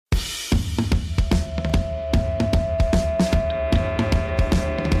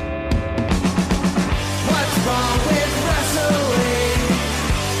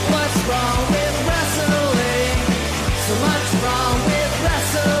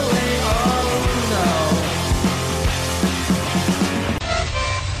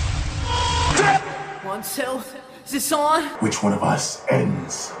tell. Is this on? Which one of us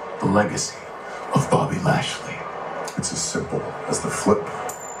ends the legacy of Bobby Lashley? It's as simple as the flip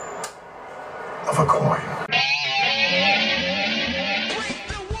of a coin.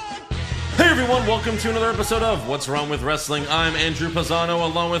 Hey everyone, welcome to another episode of What's Wrong with Wrestling. I'm Andrew Pisano,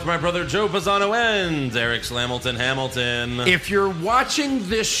 along with my brother Joe Pisano and Eric Slamilton Hamilton. If you're watching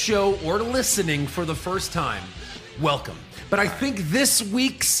this show or listening for the first time, welcome. But I think this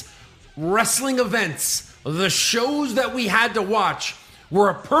week's wrestling events, the shows that we had to watch, were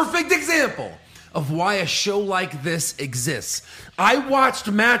a perfect example of why a show like this exists. I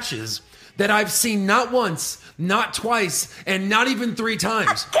watched matches that I've seen not once, not twice, and not even 3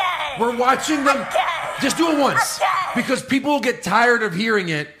 times. We're watching them. Just do it once. Because people will get tired of hearing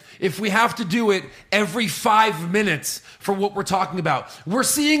it if we have to do it every 5 minutes for what we're talking about. We're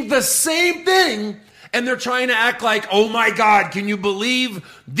seeing the same thing, and they're trying to act like, oh my God, can you believe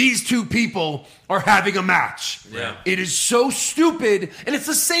these two people are having a match? Yeah. It is so stupid, and it's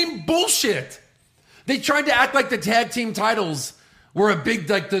the same bullshit. They tried to act like the tag team titles were a big,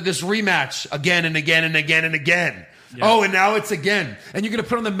 this rematch again and again and again and again. Yeah. Oh, and now it's again. And you're going to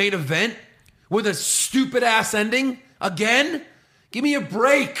put on the main event with a stupid-ass ending again? Give me a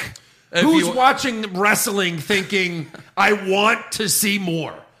break. Who's watching wrestling thinking, I want to see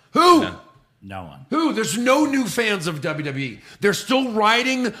more? Who? Yeah. No one. Who? There's no new fans of WWE. They're still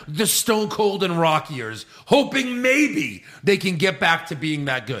riding the Stone Cold and Rock years, hoping maybe they can get back to being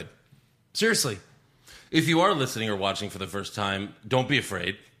that good. Seriously. If you are listening or watching for the first time, don't be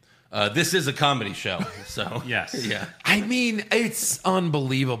afraid. This is a comedy show, so yes, yeah. I mean, it's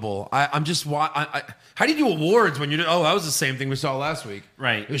unbelievable. I'm just how do you do awards when you do? Oh, that was the same thing we saw last week.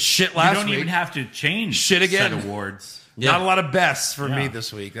 Right, it was shit last week. You don't even have to change shit again. Set awards. Yeah. Not a lot of bests for me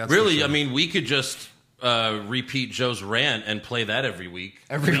this week. That's really, sure. I mean, we could just repeat Joe's rant and play that every week.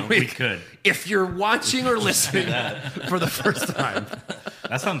 Every week, we could. If you're watching or listening for the first time,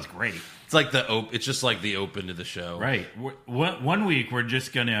 that sounds great. It's like it's just like the open to the show, right? One week we're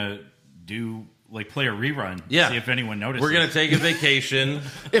just gonna play a rerun. Yeah, see if anyone notices. We're gonna take a vacation.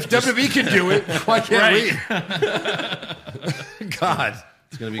 If WWE can do it, why can't we? God.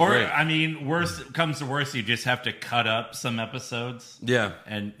 It's gonna be great. I mean, worst comes to worst, you just have to cut up some episodes. Yeah,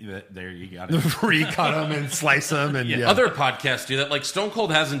 and there you got it. Recut them and slice them, and other podcasts do that. Like Stone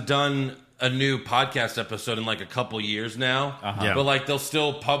Cold hasn't done a new podcast episode in like a couple years now, but like they'll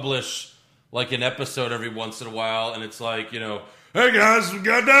still publish like an episode every once in a while, and it's like, hey guys,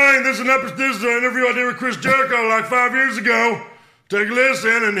 god dang, this is an interview I did with Chris Jericho like 5 years ago. Take a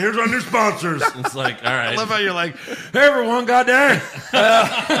listen, and here's our new sponsors. It's like, all right. I love how you're like, hey everyone, god dang.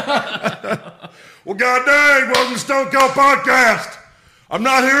 Well, god dang, welcome to Stone Cold Podcast. I'm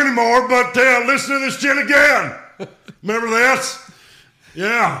not here anymore, but listen to this shit again. Remember this?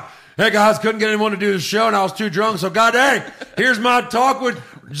 Yeah. Hey guys, couldn't get anyone to do the show, and I was too drunk, so god dang, here's my talk with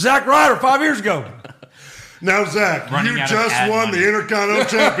Zack Ryder 5 years ago. Now, Zach, you just won the Intercontinental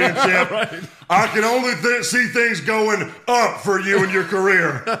Championship. Right. I can only see things going up for you in your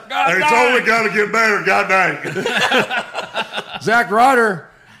career. And it's only got to get better, god dang. Zack Ryder,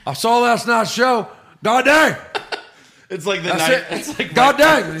 I saw last night's show. God dang. It's like It's like god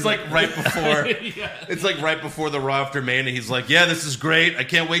dang. It's like right before. It's like right before the Raw after Mania. He's like, yeah, this is great. I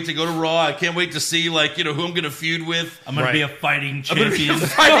can't wait to go to Raw. I can't wait to see who I'm going to feud with. I'm going to be a fighting champion.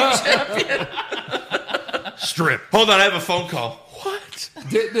 Strip. Hold on, I have a phone call. What?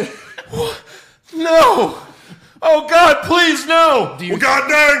 What? No. Oh God, please no. Well, god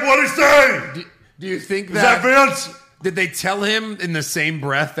dang, what'd he say? Do you think Is that Vince? Did they tell him in the same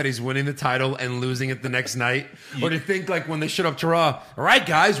breath that he's winning the title and losing it the next night? Or do you think, like, when they showed up to Raw, all right,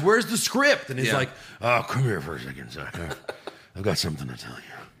 guys, where's the script? And he's like, oh, come here for a second, Zach. I've got something to tell you.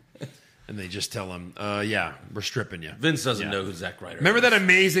 And they just tell him, yeah, we're stripping you. Vince doesn't know who Zack Ryder is. Remember that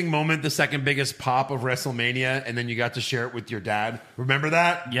amazing moment, the second biggest pop of WrestleMania, and then you got to share it with your dad? Remember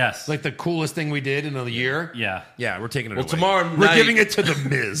that? Yes. Like the coolest thing we did in a year? Yeah. Yeah, we're taking it away. Tomorrow night... We're giving it to The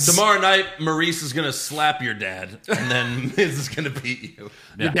Miz. Tomorrow night, Maurice is going to slap your dad, and then Miz is going to beat you.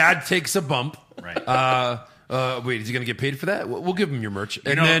 Yeah. Your dad takes a bump. Right. Wait, is he going to get paid for that? We'll give him your merch.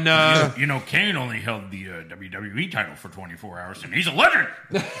 Kane only held the WWE title for 24 hours, and he's a legend.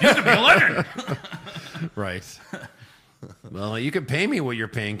 He's going to be a legend. Right. Well, you can pay me what you're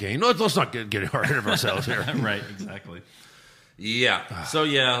paying Kane. No, let's not get ahead of ourselves here. Right, exactly. Yeah. So,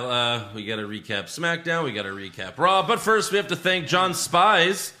 we got to recap SmackDown. We got to recap Raw. But first, we have to thank John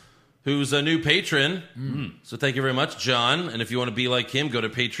Spies, who's a new patron. So thank you very much, John. And if you want to be like him, go to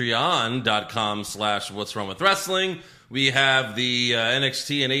patreon.com/What's Wrong with Wrestling. We have the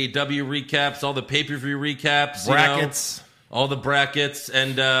NXT and AEW recaps, all the pay-per-view recaps. Brackets. all the brackets.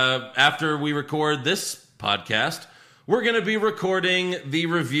 And after we record this podcast, we're going to be recording the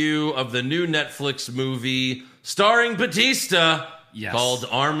review of the new Netflix movie starring Batista called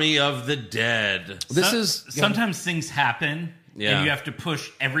Army of the Dead. Sometimes things happen, Yeah. and you have to push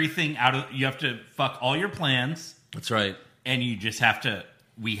everything out of. You have to fuck all your plans, That's right. and you just have to.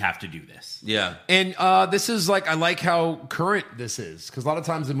 We have to do this. Yeah. And this is like, I like how current this is, because a lot of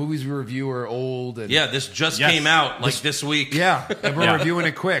times the movies we review are old. And Yeah, this just came out this week. Yeah, and we're reviewing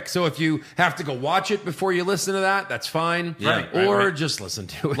it quick. So if you have to go watch it before you listen to that, that's fine. Yeah. Or just listen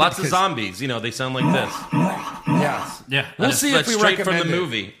to it. Lots of zombies. They sound like this. Yes. Yeah. We'll see if That's we straight recommend from the it.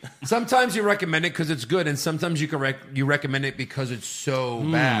 movie. Sometimes you recommend it because it's good, and sometimes you recommend it because it's so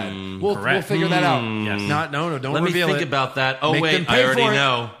bad. We'll figure that out. Yes. Don't Let me reveal think it. about that. Oh, Make them wait, pay I already for it.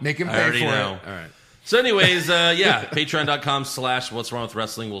 know. Make them I pay already for know. it. All right. So anyways, patreon.com/What's Wrong with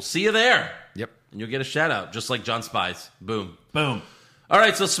Wrestling. We'll see you there. Yep. And you'll get a shout out, just like John Spies. Boom. Boom. All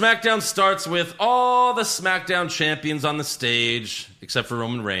right, so SmackDown starts with all the SmackDown champions on the stage, except for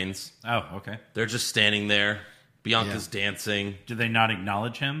Roman Reigns. Oh, okay. They're just standing there. Bianca's dancing. Do they not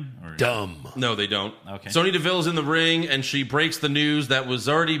acknowledge him? Or? Dumb. No, they don't. Okay. Sonya Deville's in the ring, and she breaks the news that was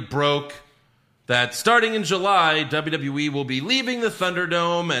already broke, that starting in July, WWE will be leaving the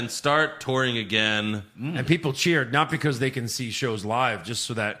Thunderdome and start touring again. And people cheered, not because they can see shows live, just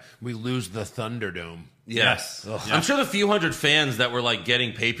so that we lose the Thunderdome. Yes. I'm sure the few hundred fans that were like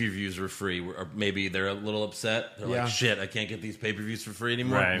getting pay-per-views for free, or maybe they're a little upset. They're like, shit, I can't get these pay-per-views for free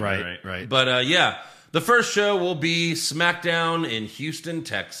anymore. Right. But the first show will be SmackDown in Houston,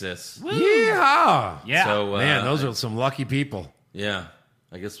 Texas. Yeah. Yeah. So, Man, those are some lucky people. Yeah,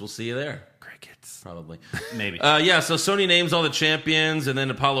 I guess we'll see you there. Crickets. Probably. Maybe. So Sony names all the champions, and then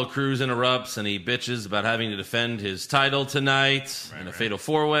Apollo Crews interrupts, and he bitches about having to defend his title tonight in a fatal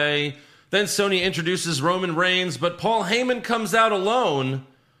four-way. Then Sony introduces Roman Reigns, but Paul Heyman comes out alone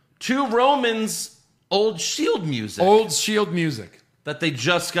to Roman's old Shield music. Old Shield music. That they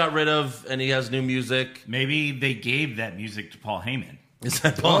just got rid of, and he has new music. Maybe they gave that music to Paul Heyman. Is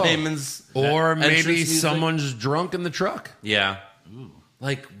that Paul Heyman's Or entrance maybe music? someone's drunk in the truck. Yeah.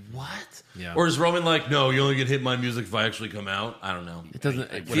 Like, what? Yeah. Or is Roman like, no, you only get hit my music if I actually come out? I don't know. It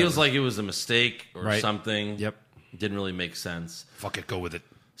doesn't. It feels like it was a mistake or something. Yep. It didn't really make sense. Fuck it, go with it.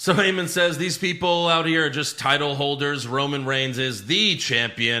 So Heyman says these people out here are just title holders. Roman Reigns is the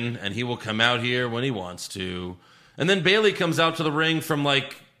champion, and he will come out here when he wants to. And then Bayley comes out to the ring from,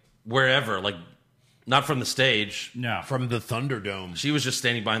 like, wherever. Like, not from the stage. No. From the Thunderdome. She was just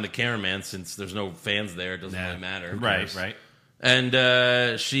standing behind the cameraman since there's no fans there. It doesn't really matter. Right.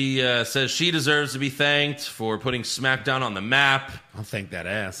 And she says she deserves to be thanked for putting SmackDown on the map. I'll thank that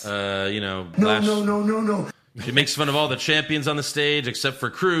ass. No. She makes fun of all the champions on the stage except for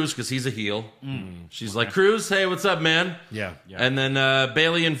Cruz because he's a heel. She's like, Cruz, hey, what's up, man? Yeah. And then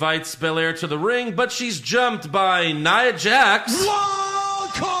Bayley invites Belair to the ring, but she's jumped by Nia Jax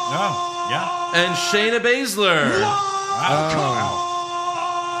Oh, yeah. and Shayna Baszler.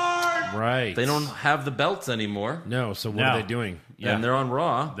 Right. They don't have the belts anymore, No, so what No. are they doing? Yeah. and they're on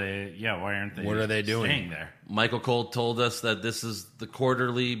Raw. Why aren't they? What are they doing? Staying there. Michael Cole told us that this is the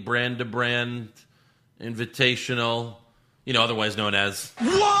quarterly brand-to-brand invitational, otherwise known as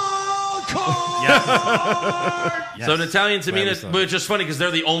Yes. So Natalia and Glad we saw Tamina, which is funny because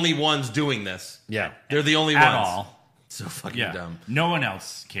they're the only ones doing this. Yeah. They're the only At ones. all. So fucking Yeah. dumb. No one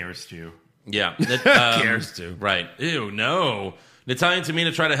else cares to. Yeah. Cares to. Right. Ew, no. Natalia and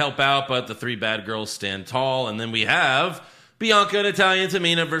Tamina try to help out, but the three bad girls stand tall. And then we have Bianca, Natalia, and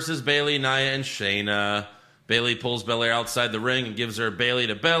Tamina versus Bayley, Nia, and Shayna. Bayley pulls Belair outside the ring and gives her Bayley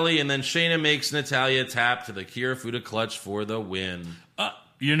to belly, and then Shayna makes Natalia tap to the Kirifuda clutch for the win.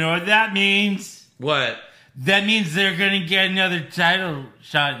 You know what that means? What? That means they're going to get another title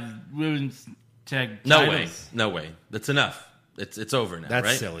shot. Women's tag No titles. way. No way. That's enough. It's over now, That's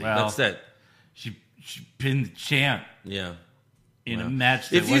right? silly. Well, That's it. She pinned the champ Yeah. in a match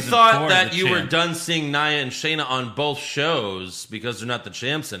that If you wasn't thought for that the you were champ. done seeing Nia and Shayna on both shows because they're not the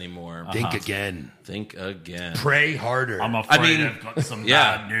champs anymore, Think again. think again. Pray harder. I'm afraid I mean, I've got some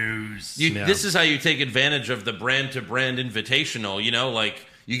yeah. bad news. This is how you take advantage of the brand-to-brand invitational. Like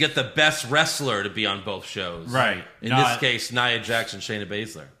you get the best wrestler to be on both shows. Right. In Not- this case, Nia Jax and Shayna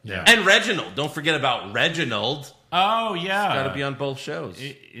Baszler. Yeah. And Reginald. Don't forget about Reginald. Oh, yeah. Got to be on both shows.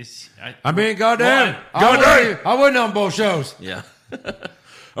 I mean, goddamn. Goddamn. I wasn't on both shows. Yeah.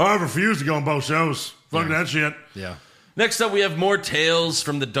 I refuse to go on both shows. Fuck that shit. Yeah. Next up, we have more tales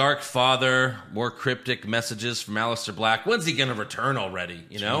from the Dark Father, more cryptic messages from Aleister Black. When's he going to return already,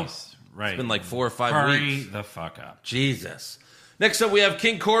 Jeez, right. It's been like 4 or 5 Hurry weeks. the fuck up. Jesus. Next up, we have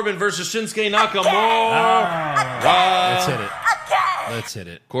King Corbin versus Shinsuke Nakamura. Let's hit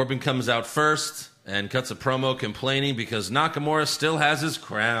it. Corbin comes out first and cuts a promo complaining because Nakamura still has his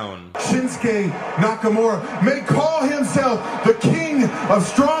crown. Shinsuke Nakamura may call himself the king of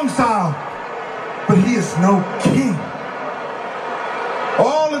strong style, but he is no king.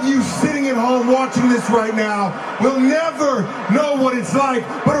 All of you sitting at home watching this right now will never know what it's like,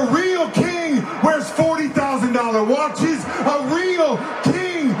 but a real king wears $40,000 watches, a real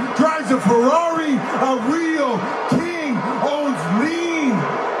king drives a Ferrari, a real king owns lean,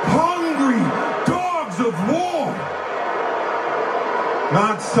 hungry dogs of war.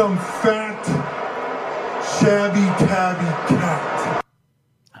 Not some fat, shabby, tabby cat.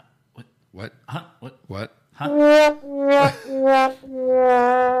 What? Huh? What? What? Huh?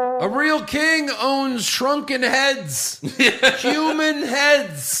 A real king owns shrunken heads. Human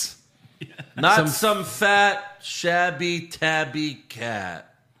heads. Not some fat, shabby, tabby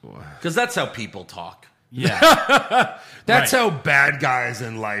cat. Because that's how people talk. Yeah. That's how bad guys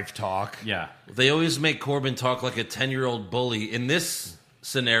in life talk. Yeah. They always make Corbin talk like a 10-year-old bully. In this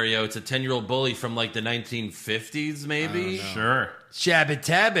scenario, it's a 10-year-old bully from like the 1950s, maybe? Sure. Shabby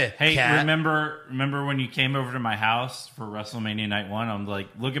tabby. Hey, cat. remember when you came over to my house for WrestleMania Night 1? I'm like,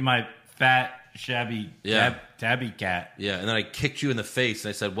 look at my fat, shabby, tabby cat. Yeah, and then I kicked you in the face, and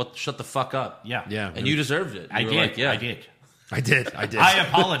I said, "What? Shut the fuck up." Yeah. Yeah. And you deserved it. I You were did. like, yeah. I did. I did. I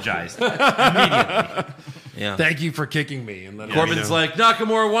apologized immediately. Yeah. Thank you for kicking me. And letting Corbin's me know. like,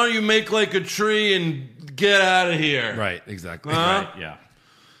 Nakamura, why don't you make like a tree and get out of here? Right, exactly. Right, yeah.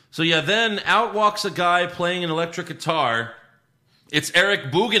 So yeah, then out walks a guy playing an electric guitar. It's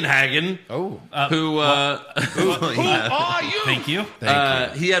Eric Bugenhagen. Oh. Who are you? Thank you.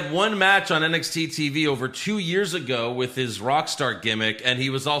 He had one match on NXT TV over 2 years ago with his Rockstar gimmick, and he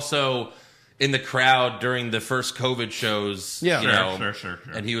was also in the crowd during the first COVID shows. Yeah. you know, Sure.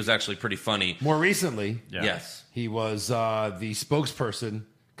 And he was actually pretty funny. More recently, Yeah. Yes. he was the spokesperson,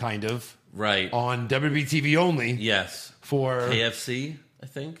 kind of, Right. on WWE TV only Yes. for KFC, I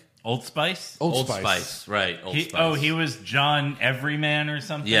think. Old Spice? Old Spice. Right. Old Spice. He was John Everyman or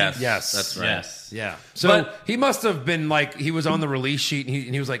something? Yes. Yes. That's right. Yes. Yeah. So But- he must have been like, he was on the release sheet and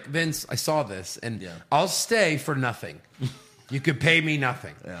he was like, Vince, I saw this and Yeah. I'll stay for nothing. You could pay me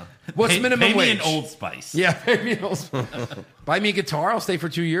nothing. Yeah. What's minimum pay wage? me an Old Spice. Yeah, pay me an Old Spice. Buy me a guitar, I'll stay for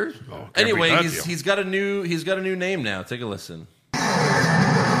 2 years. Oh, Anyway, he's got a new name now. Take a listen. What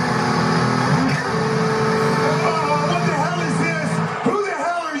the hell is this? Who the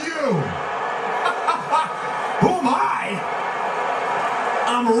hell are you? Who am I?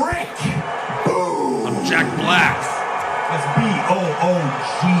 I'm Rick. Boom. I'm Jack Black. That's BOOGS.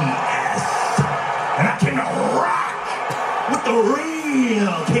 And I can rock with the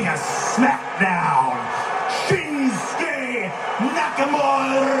real king of SmackDown, Shinsuke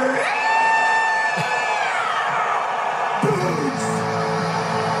Nakamura. Boots.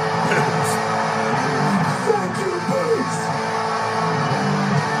 Thank you, Boots.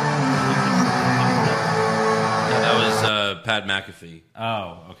 That was Pat McAfee.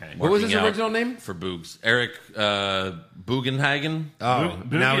 Oh, okay. What was his working out original name? for Boogs? Eric Bugenhagen. Oh,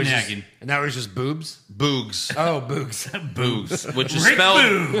 now he's just, Bugenhagen. now he's just boobs? Boogs. Oh, boogs. Boogs, which is Rick spelled,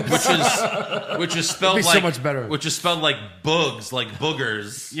 Boogs. which is spelled It'd be like so much better. which is spelled like bugs, like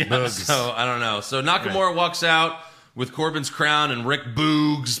boogers. Yeah. So I don't know. So Nakamura walks out with Corbin's crown, and Rick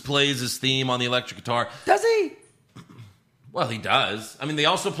Boogs plays his theme on the electric guitar. Does he? Well, he does. I mean, they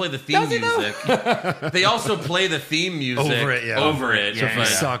also play the theme Does he though? music. They also play the theme music Over it, yeah. Over it. So if he but-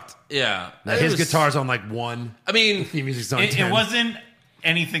 sucked. Yeah, Now, It his was- guitar's on like 1. I mean, The music's on It 10. wasn't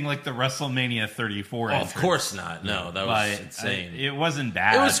anything like the WrestleMania 34 of entrance, course not. No, that was but insane. it wasn't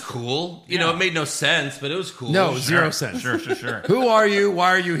bad. It was cool. You know, Yeah. it made no sense, but it was cool. No, Sure. 0 cents. Sure. Who are you? Why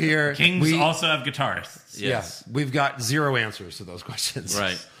are you here? Kings We- also have guitarists. Yes. Yeah, we've got 0 answers to those questions.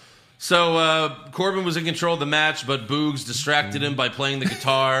 Right. So Corbin was in control of the match, but Boogs distracted him by playing the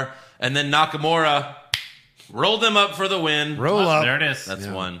guitar, and then Nakamura rolled him up for the win. Roll up. There it is. That's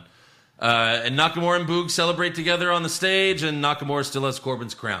one. And Nakamura and Boogs celebrate together on the stage, and Nakamura still has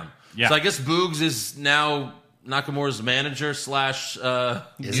Corbin's crown. Yeah. So I guess Boogs is now Nakamura's manager slash Is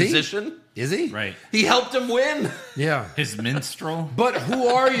he? musician. Is he? Right. He helped him win. Yeah. His minstrel. But who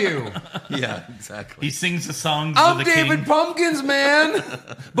are you? Yeah, exactly. He sings the songs I'm of the David king. Pumpkins, man.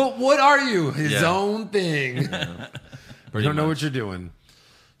 But what are you? His Yeah. own thing. We don't know what you're doing.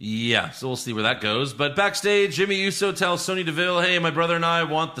 Yeah, so we'll see where that goes. But backstage, Jimmy Uso tells Sonya Deville, hey, my brother and I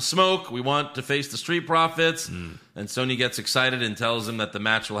want the smoke. We want to face the Street Profits. And Sonya gets excited and tells him that the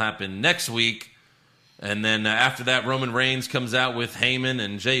match will happen next week. And then after that, Roman Reigns comes out with Heyman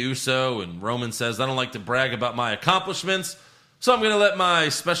and Jey Uso. And Roman says, I don't like to brag about my accomplishments, So I'm going to let my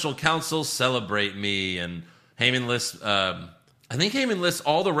special counsel celebrate me. And Heyman lists, I think Heyman lists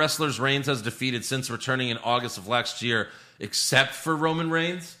all the wrestlers Reigns has defeated since returning in August of last year, except for Roman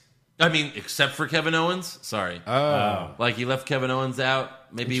Reigns. I mean, except for Kevin Owens. Sorry. Oh. Like he left Kevin Owens out.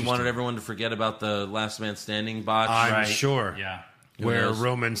 Maybe he wanted everyone to forget about the last man standing botch. I'm sure. Yeah. Where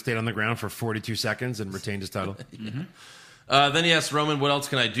Roman stayed on the ground for 42 seconds and retained his title. Then he asks Roman, what else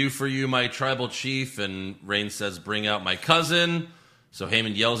can I do for you, my tribal chief? And Reigns says, bring out my cousin. So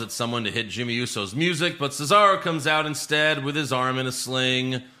Heyman yells at someone to hit Jimmy Uso's music, but Cesaro comes out instead with his arm in a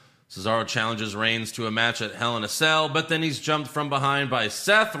sling. Cesaro challenges Reigns to a match at Hell in a Cell, but then he's jumped from behind by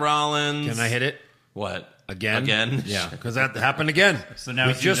Seth Rollins. Can I hit it? What? Again? Yeah. Because that happened again. So now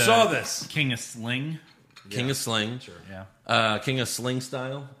we just saw this. King of Sling. King of Sling. Sure. Yeah. King of Sling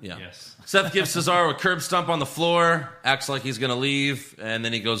style. Yeah. Yes. Seth gives Cesaro a curb stomp on the floor, acts like he's going to leave, and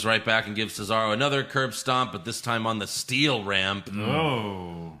then he goes right back and gives Cesaro another curb stomp, but this time on the steel ramp.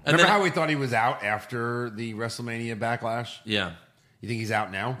 Oh. Remember how we thought he was out after the WrestleMania backlash? Yeah. You think he's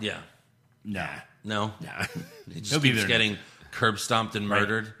out now? Yeah. Nah. No? Nah. He just He'll be keeps there. getting curb stomped and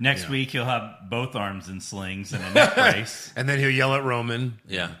murdered. Right. Next week, he'll have both arms in slings and a neck brace. And then he'll yell at Roman.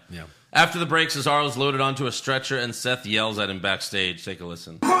 Yeah. Yeah. After the break, Cesaro's loaded onto a stretcher, and Seth yells at him backstage. Take a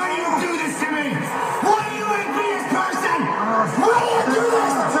listen. Why do you do this to me? Why do you make me this person? Why do you do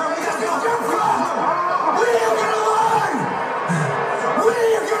this? This is your fault. When are you gonna learn? When are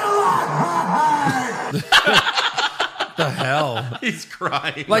you gonna learn? The hell? He's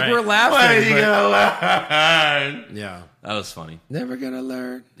crying. Like we're laughing. But... Yeah. That was funny. Never gonna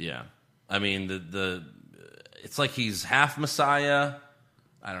learn. Yeah. I mean, it's like he's half Messiah.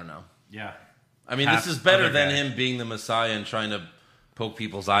 I don't know. Yeah. I mean, Half this is better other than guy. him being the Messiah and trying to poke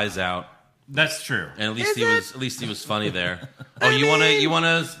people's eyes out. That's true. And at least he was funny there. Oh,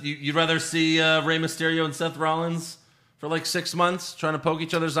 you'd rather see Rey Mysterio and Seth Rollins for like 6 months trying to poke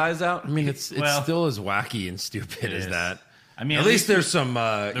each other's eyes out? I mean, it's still as wacky and stupid as is. that. I mean, at least there's some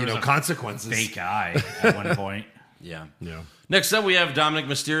was a consequences. fake eye at one point. Yeah. Yeah. Next up, we have Dominic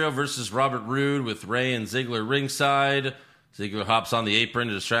Mysterio versus Robert Roode with Rey and Ziggler ringside. Ziggler hops on the apron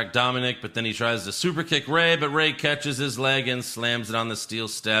to distract Dominic, but then he tries to super kick Rey, but Rey catches his leg and slams it on the steel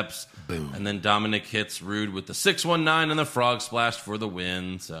steps. Boom. And then Dominic hits Roode with the 619 and the frog splash for the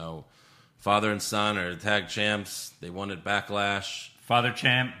win. So father and son are tag champs. They won at Backlash. Father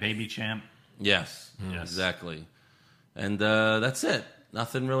champ, baby champ. Yes. Exactly. And that's it.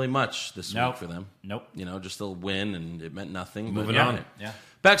 Nothing really much this week for them. Nope. You know, just a win, and it meant nothing. Moving but, on. Yeah.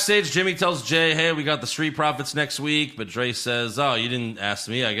 Backstage, Jimmy tells Jay, "Hey, we got the Street Profits next week." But Dre says, "Oh, you didn't ask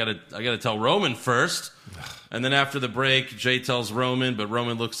me. I gotta tell Roman first." And then after the break, Jay tells Roman, but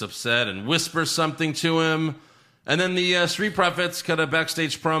Roman looks upset and whispers something to him. And then the Street Profits cut a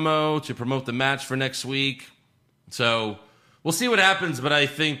backstage promo to promote the match for next week. So we'll see what happens. But I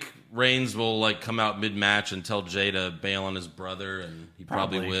think Reigns will come out mid-match and tell Jay to bail on his brother, and he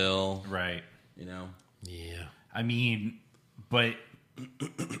probably will. Right. You know. Yeah. I mean, but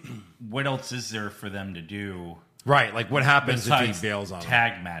what else is there for them to do? Right. Like, what happens if besides he bails on him?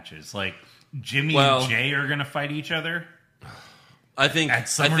 tag matches? Like, Jimmy and Jay are going to fight each other I think at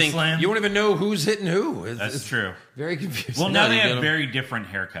SummerSlam? You won't even know who's hitting who. That's true. Very confusing. Well, now they you have gotta- very different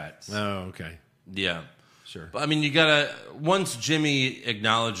haircuts. Oh, okay. Yeah. Sure. But, I mean, you gotta, once Jimmy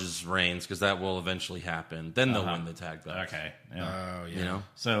acknowledges Reigns, because that will eventually happen, then they'll win the tag belts. Okay. Yeah. Oh, yeah. You know?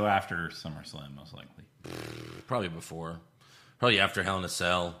 So after SummerSlam, most likely. Probably before. Probably after Hell in a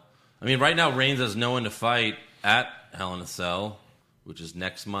Cell. I mean, right now, Reigns has no one to fight at Hell in a Cell, which is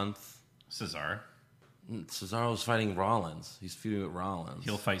next month. Cesaro. Cesaro's fighting Rollins. He's feuding with Rollins.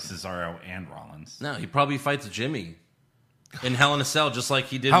 He'll fight Cesaro and Rollins. No, he probably fights Jimmy in Hell in a Cell, just like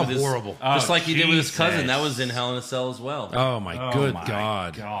he did How with his... horrible. Just like he did with his cousin. Jesus. That was in Hell in a Cell as well. Oh, my Oh good my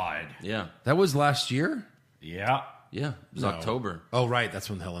God. God. Yeah. That was last year? Yeah. Yeah. It was No. October. Oh, right. That's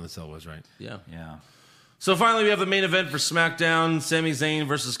when Hell in a Cell was, right? Yeah. Yeah. So finally, we have the main event for SmackDown: Sami Zayn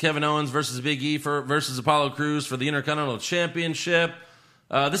versus Kevin Owens versus Big E versus Apollo Crews for the Intercontinental Championship.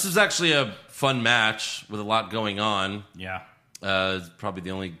 This is actually a fun match with a lot going on. Yeah. It's probably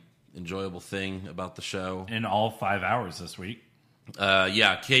the only enjoyable thing about the show. In all 5 hours this week.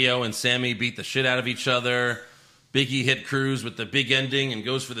 Yeah, KO and Sammy beat the shit out of each other. Big E hit Crews with the big ending and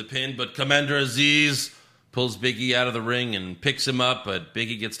goes for the pin, but Commander Aziz pulls Big E out of the ring and picks him up, but Big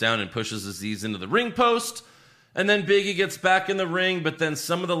E gets down and pushes Aziz into the ring post. And then Big E gets back in the ring, but then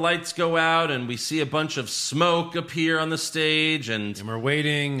some of the lights go out and we see a bunch of smoke appear on the stage. And And we're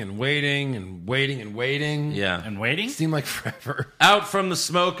waiting and waiting and waiting and waiting. yeah, And waiting? It seemed like forever. out from the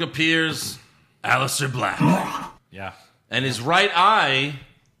smoke appears Aleister Black. Yeah. And his right eye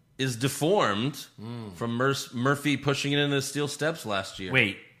is deformed from Murphy pushing it into the steel steps last year.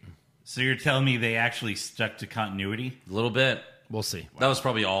 Wait, so you're telling me they actually stuck to continuity? A little bit. We'll see. That was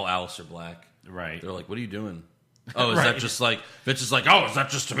probably all Aleister Black. Right. They're like, what are you doing? Oh, is that just like... Vince is like, oh, is that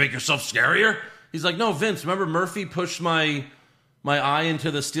just to make yourself scarier? He's like, no, Vince, remember Murphy pushed my eye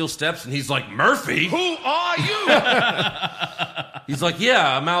into the steel steps? And he's like, Murphy? Who are you? He's like,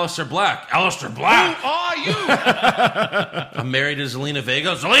 yeah, I'm Aleister Black. Aleister Black? Who are you? I'm married to Zelina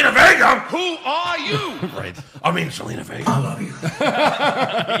Vega. Zelina Vega? Who are you? Right. I mean, Zelina Vega. I love you.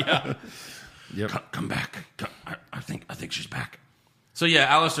 Yeah. Yep. Come back. I think she's back. So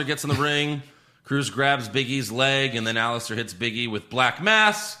yeah, Aleister gets in the ring. Cruz grabs Big E's leg, and then Aleister hits Big E with Black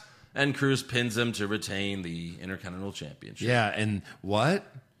Mass, and Cruz pins him to retain the Intercontinental Championship. Yeah, and what?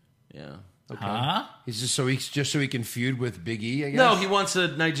 Yeah. Okay. Huh? He's just so he can feud with Big E, I guess? No, he wants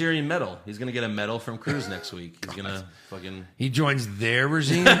a Nigerian medal. He's going to get a medal from Cruz next week. He's going to fucking... He joins their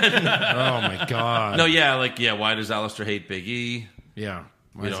regime? Oh, my God. No, yeah, why does Aleister hate Big E? Yeah.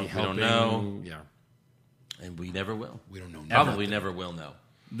 We don't know. Yeah. And we never will. We don't know. Probably never will know.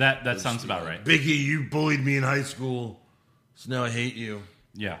 That sounds about right. Biggie, you bullied me in high school, so now I hate you.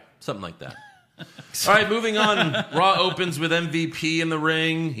 Yeah. Something like that. All right, moving on. Raw opens with MVP in the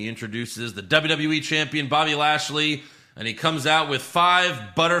ring. He introduces the WWE champion, Bobby Lashley, and he comes out with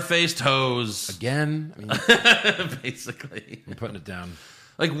 5 butter-faced hoes. Again? I mean, basically. I'm putting it down.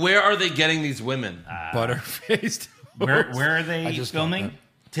 Like, where are they getting these women? Butter-faced hoes. Where are they filming?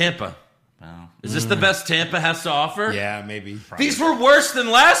 Tampa. Oh. Is this the best Tampa has to offer? Yeah, maybe. Probably. These were worse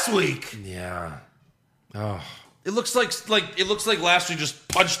than last week. Yeah. Oh. It looks like Lashley just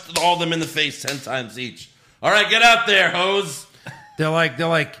punched all of them in the face 10 times each. All right, get out there, hoes. They're like,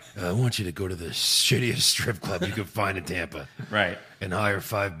 I want you to go to the shittiest strip club you could find in Tampa. Right. And hire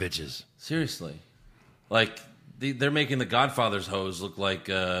 5 bitches. Seriously. Like, they're making the Godfather's hoes look like...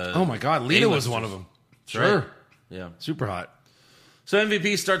 oh, my God. Lita was one of them. Sure. Right. Yeah. Super hot. So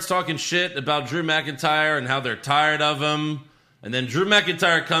MVP starts talking shit about Drew McIntyre and how they're tired of him. And then Drew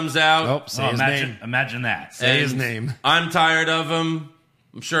McIntyre comes out. Oh, say his name. Imagine that. Say his name. I'm tired of him.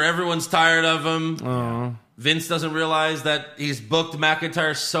 I'm sure everyone's tired of him. Vince doesn't realize that he's booked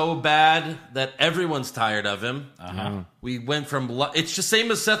McIntyre so bad that everyone's tired of him. We went from... It's the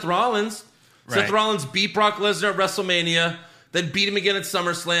same as Seth Rollins. Right. Seth Rollins beat Brock Lesnar at WrestleMania, then beat him again at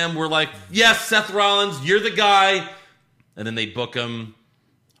SummerSlam. We're like, yes, Seth Rollins, you're the guy. And then they book him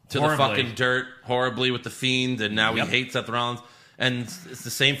to the fucking dirt horribly with The Fiend, and now he hates Seth Rollins. And it's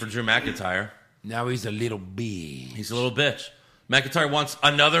the same for Drew McIntyre. Now he's a little bitch. He's a little bitch. McIntyre wants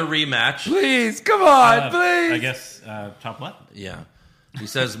another rematch. Please, come on, please. I guess top left. Yeah. He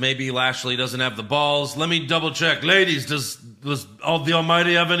says maybe Lashley doesn't have the balls. Let me double check. Ladies, does all the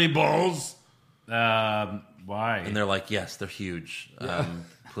Almighty have any balls? Why? And they're like, yes, they're huge.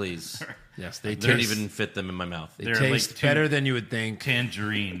 Please. Yes, they don't even fit them in my mouth. They taste like better than you would think.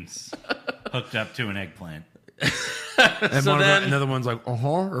 Tangerines hooked up to an eggplant. And so another one's like,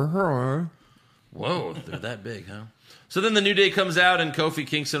 Whoa, they're that big, huh? So then the New Day comes out, and Kofi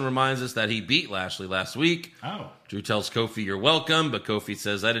Kingston reminds us that he beat Lashley last week. Oh. Drew tells Kofi, you're welcome, but Kofi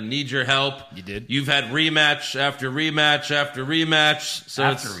says, I didn't need your help. You did. You've had rematch after rematch after rematch. So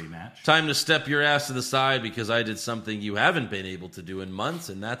it's time to step your ass to the side because I did something you haven't been able to do in months,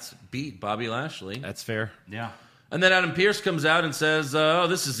 and that's beat Bobby Lashley. That's fair. Yeah. And then Adam Pearce comes out and says, oh,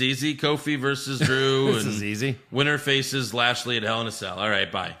 this is easy. Kofi versus Drew. This is easy. Winner faces Lashley at Hell in a Cell. All right,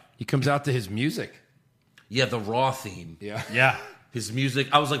 bye. He comes out to his music. Yeah, the Raw theme. Yeah. His music.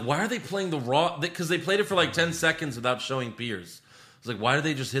 I was like, why are they playing the Raw? Because they played it for like 10 seconds without showing Pearce. I was like, why did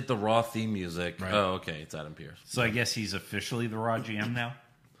they just hit the Raw theme music? Right. Oh, okay, it's Adam Pearce. So I guess he's officially the Raw GM now?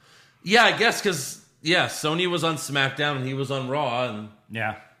 Yeah, I guess because, Sony was on SmackDown and he was on Raw. And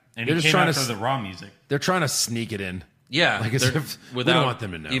yeah. And he came out for the Raw music. They're trying to sneak it in. Yeah. Like as if we don't want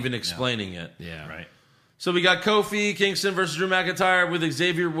them to know. Even explaining it. Yeah. Right. So we got Kofi Kingston versus Drew McIntyre with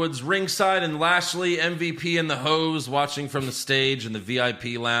Xavier Woods ringside and Lashley, MVP, and the Hose watching from the stage in the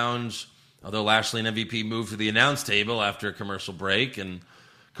VIP lounge. Although Lashley and MVP move to the announce table after a commercial break. And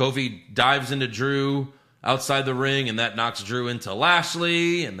Kofi dives into Drew outside the ring, and that knocks Drew into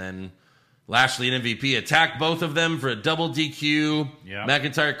Lashley. And then Lashley and MVP attack both of them for a double DQ. Yeah.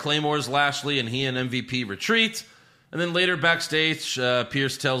 McIntyre claymores Lashley, and he and MVP retreat. And then later backstage,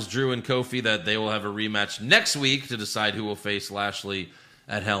 Pearce tells Drew and Kofi that they will have a rematch next week to decide who will face Lashley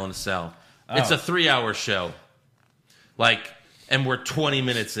at Hell in a Cell. Oh. It's a 3-hour show. And we're 20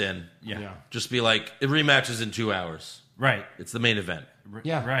 minutes in. Yeah. Just be like, it rematches in 2 hours. Right. It's the main event.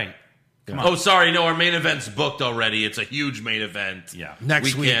 Yeah. Right. Oh, sorry, no, our main event's booked already. It's a huge main event. Yeah.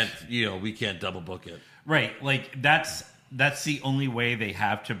 Next week. We can't double book it. Right. Like, that's that's the only way they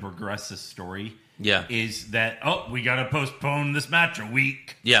have to progress the story. Yeah. Is that, we got to postpone this match a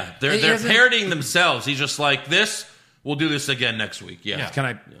week. Yeah. They're parodying themselves. He's just like, we'll do this again next week. Yeah. Can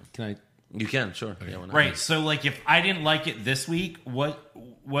I? You can, sure. Okay. Yeah, why not? Right. So, like, if I didn't like it this week,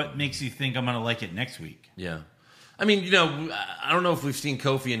 what makes you think I'm going to like it next week? Yeah. I mean, I don't know if we've seen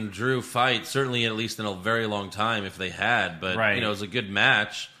Kofi and Drew fight, certainly at least in a very long time if they had, but, it was a good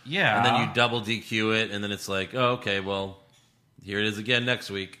match. Yeah. And then you double DQ it, and then it's like, oh, okay, well, here it is again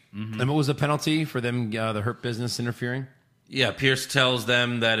next week. Mm-hmm. And what was the penalty for them, the Hurt Business interfering? Yeah, Pierce tells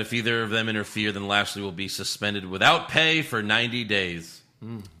them that if either of them interfere, then Lashley will be suspended without pay for 90 days.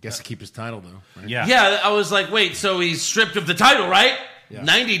 Guess to keep his title, though. Right? Yeah. Yeah, I was like, wait, so he's stripped of the title, right? Yeah.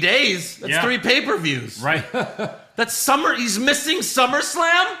 90 days? That's 3 pay-per-views. Right. That's summer. He's missing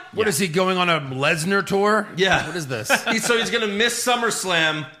SummerSlam? What is he, going on a Lesnar tour? Yeah. What is this? So he's going to miss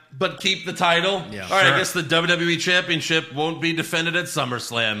SummerSlam, but keep the title? Yeah. All right, I guess the WWE Championship won't be defended at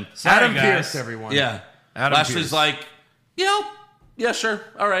SummerSlam. Sorry, Adam guys. Pearce, everyone. Yeah. Adam Lashley's Pearce. like, yeah, sure.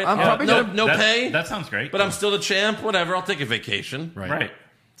 All right. I'm probably no pay. That sounds great. But I'm still the champ. Whatever. I'll take a vacation. Right.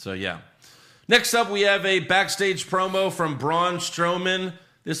 So, yeah. Next up, we have a backstage promo from Braun Strowman.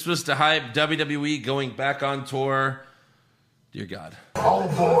 This was to hype WWE going back on tour. Dear God. All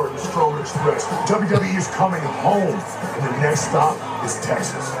aboard the Strowman Express. WWE is coming home, and the next stop is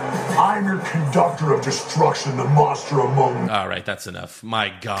Texas. I'm your conductor of destruction, the monster among... All right, that's enough. My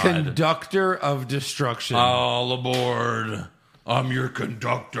God. Conductor of destruction. All aboard. I'm your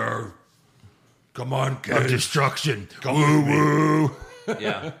conductor. Come on, kid. Of destruction. Come woo.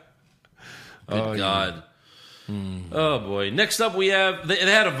 Yeah. Good God. Oh, boy. Next up, we have... It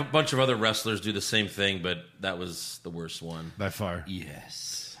had a bunch of other wrestlers do the same thing, but that was the worst one. By far.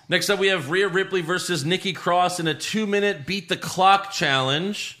 Yes. Next up, we have Rhea Ripley versus Nikki Cross in a 2-minute beat-the-clock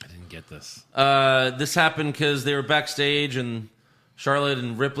challenge. I didn't get this. This happened because they were backstage, and Charlotte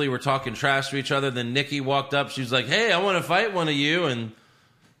and Ripley were talking trash to each other. Then Nikki walked up. She was like, hey, I want to fight one of you. And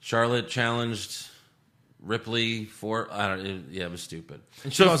Charlotte challenged Ripley for... it was stupid.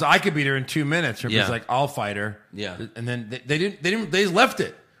 And she goes, I could beat her in 2 minutes. Ripley's like, I'll fight her. Yeah. And then they just left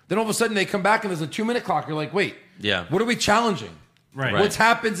it. Then all of a sudden they come back and there's a 2-minute clock. You're like, wait. Yeah. What are we challenging? Right. What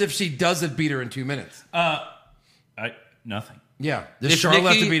happens if she doesn't beat her in 2 minutes? Nothing. Yeah. Does If Charlotte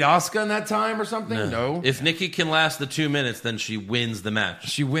have Nikki- to beat Asuka in that time or something? No. If Nikki can last the 2 minutes, then she wins the match.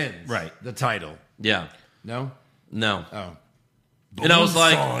 She wins. Right. The title. Yeah. No? No. Oh. And I was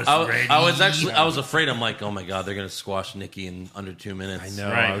like, Sauce I was afraid. I'm like, oh my God, they're going to squash Nikki in under 2 minutes. I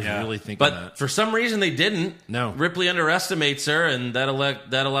know. Right, I was yeah. really thinking But that. for some reason, they didn't. No. Ripley underestimates her, and that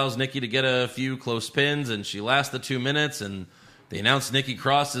allows Nikki to get a few close pins, and she lasts the 2 minutes, and they announce Nikki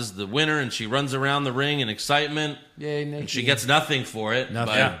Cross as the winner, and she runs around the ring in excitement. Yay, Nikki. And she gets nothing for it.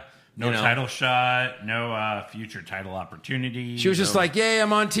 Nothing. But, Yeah. No you know, title shot, no future title opportunity. She was just like, yay,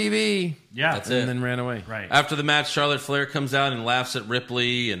 I'm on TV. yeah, That's And it. then ran away. Right. After the match, Charlotte Flair comes out and laughs at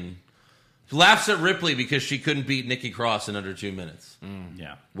Ripley, because she couldn't beat Nikki Cross in under 2 minutes.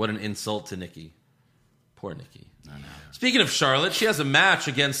 Yeah. What an insult to Nikki. Poor Nikki. I know. Speaking of Charlotte, she has a match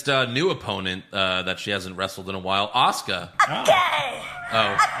against a new opponent that she hasn't wrestled in a while, Asuka.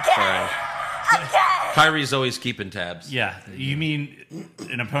 Sorry. Kyrie's always keeping tabs. Yeah. You mean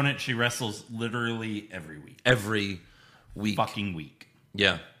an opponent she wrestles literally every week. Every week. Fucking week.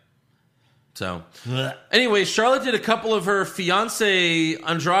 Yeah. So, anyway, Charlotte did a couple of her fiance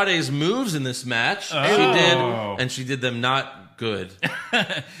Andrade's moves in this match. She did them not good.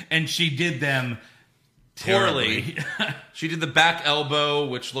 And she did them Poorly. terribly. She did the back elbow,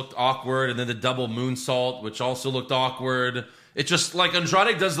 which looked awkward, and then the double moonsault, which also looked awkward. It just, like,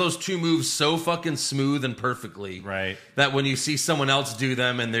 Andrade does those two moves so fucking smooth and perfectly. Right. That when you see someone else do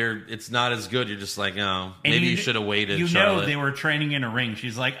them and it's not as good, you're just like, oh, And maybe you should have waited, You Charlotte. know they were training in a ring.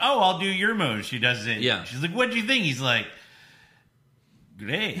 She's like, oh, I'll do your move. She does it. Yeah. She's like, what'd you think? He's like,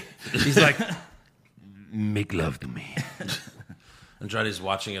 great. He's like, make love to me. Andrade's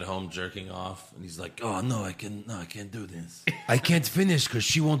watching at home, jerking off, and he's like, oh, no, I can't do this. I can't finish because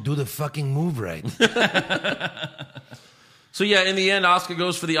she won't do the fucking move right. So, yeah, in the end, Asuka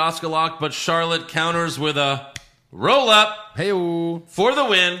goes for the Asuka lock, but Charlotte counters with a roll-up Hey-o. for the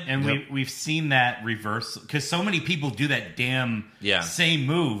win. And we've seen that reversal because so many people do that damn same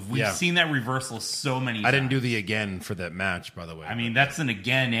move. We've seen that reversal so many times. I didn't do the again for that match, by the way. I mean, that's an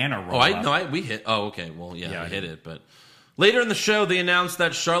again and a roll-up. We hit. Oh, okay. Well, yeah, I I hit did. it. But later in the show, they announced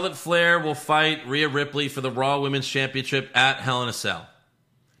that Charlotte Flair will fight Rhea Ripley for the Raw Women's Championship at Hell in a Cell.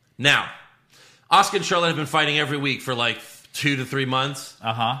 Now, Asuka and Charlotte have been fighting every week for like 2 to 3 months.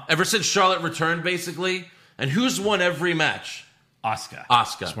 Ever since Charlotte returned, basically. And who's won every match? Asuka.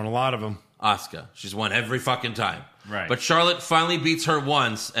 Just won a lot of them. Asuka. She's won every fucking time. Right. But Charlotte finally beats her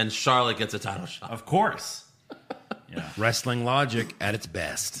once, and Charlotte gets a title shot. Of course. Yeah. Wrestling logic at its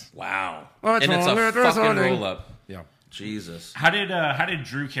best. Wow. What's And it's wrong a with fucking wrestling? roll-up. Yeah. Jesus. How did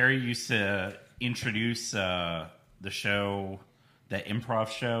Drew Carey used to introduce the show, the improv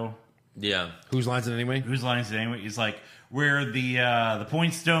show? Yeah. Whose lines it anyway? Whose lines it anyway? He's like, where the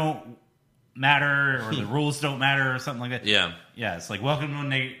points don't matter or the rules don't matter or something like that. Yeah. Yeah, it's like welcome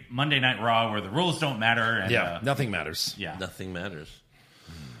to Monday Night Raw where the rules don't matter. And, nothing matters. Yeah. Nothing matters.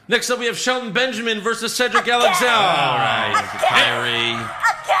 Next up, we have Shelton Benjamin versus Cedric Alexander. All right,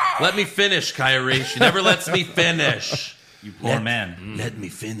 Kyrie. Let me finish, Kyrie. She never lets me finish. You poor man. Let me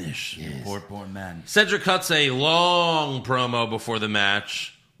finish. You poor man. Cedric cuts a long promo before the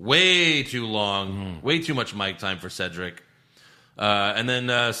match. Way too long. Way too much mic time for Cedric. And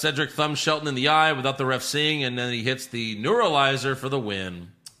then Cedric thumbs Shelton in the eye without the ref seeing, and then he hits the neuralizer for the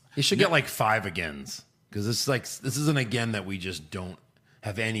win. He should get like 5 agains. Because this is an again that we just don't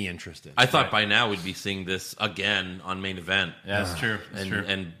have any interest in. I thought by now we'd be seeing this again on main event. Yeah, that's true. That's true.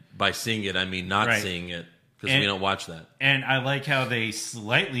 And by seeing it, I mean not seeing it. Because we don't watch that. And I like how they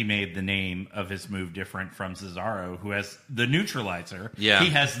slightly made the name of his move different from Cesaro, who has the neutralizer. Yeah.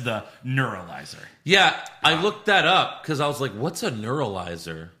 He has the neuralizer. Yeah, I looked that up because I was like, what's a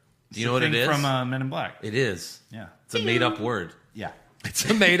neuralizer? Do you know what it is? From Men in Black. It is. Yeah. It's a made-up word. Yeah. It's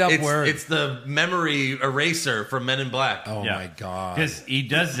a made-up word. It's the memory eraser from Men in Black. Oh, Yeah. my God. Because he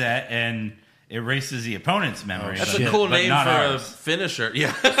does that and erases the opponent's memory. That's but- a cool but name not for ours. a finisher.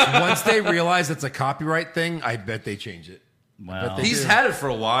 Yeah. Once they realize it's a copyright thing, I bet they change it. Well, they He's do. had it for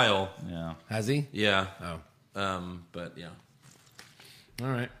a while. yeah. Has he? Yeah. Oh. But yeah. All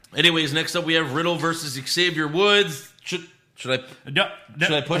right. Anyways, next up we have Riddle versus Xavier Woods. Should I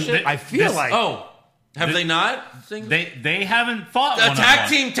should I push it? I feel like... Oh. Have they not? They haven't fought A one tag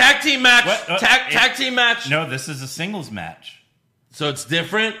team match. What? Tag team match. No, this is a singles match. So it's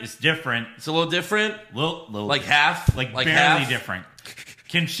different. It's different. It's a little different. Little Like half. like like barely half?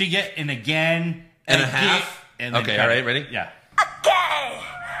 Can she get an again And a half? And then Okay, cut all right, it? ready? Yeah.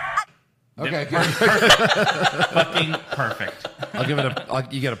 Okay, good. Fucking perfect. I'll give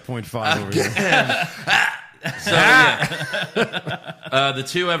it you get a 0.5 over here. So yeah. The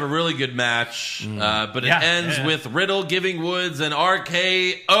two have a really good match, but it ends with Riddle giving Woods an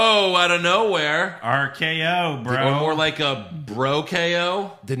RKO out of nowhere. RKO, bro. Or more like a bro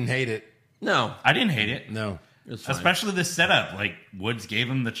KO. Didn't hate it. No. I didn't hate it. No. It's fine. Especially the setup. Like, Woods gave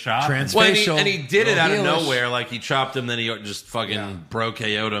him the chop. Well, Facial. and he did it out of Little heelish. nowhere. Like, he chopped him, then he just fucking bro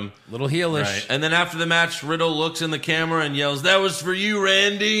KO'd him. Little heelish. Right. And then after the match, Riddle looks in the camera and yells, "That was for you,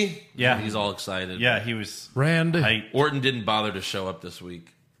 Randy." Yeah. He's all excited. Yeah, he was Rand. hyped. Orton didn't bother to show up this week.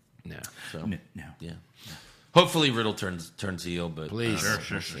 No. So, No. yeah. Hopefully Riddle turns heel, but Please.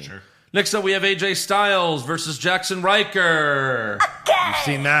 Sure. Next up, we have AJ Styles versus Jackson Riker. You've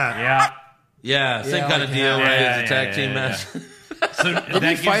seen that. Yeah. Yeah, same Yeah, kind like of deal, that. right? Yeah, It's a tag yeah, team yeah, match. So that you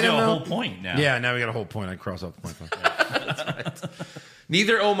gives fight you him, a though? whole point now. Yeah, now we got a whole point. I cross off the point.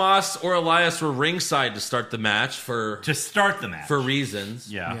 Neither Omos or Elias were ringside to start the match for To start the match.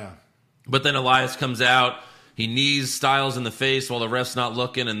 reasons. Yeah. But then Elias comes out. He knees Styles in the face while the ref's not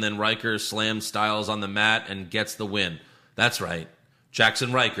looking, and then Riker slams Styles on the mat and gets the win. That's right.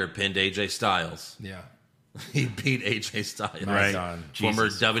 Jackson Riker pinned AJ Styles. Yeah. He beat AJ Styles. Right. God. Former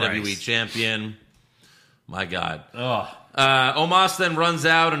Jesus WWE Christ. champion. My God. Ugh. Omos then runs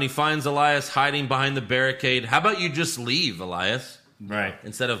out and he finds Elias hiding behind the barricade. How about you just leave, Elias? Right.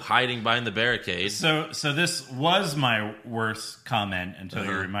 Instead of hiding behind the barricade. So this was my worst comment until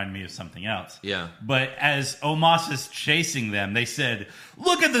you reminded me of something else. Yeah. But as Omos is chasing them, they said,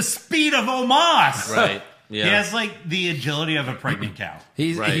 "Look at the speed of Omos!" Right. Yeah. He has like the agility of a pregnant cow.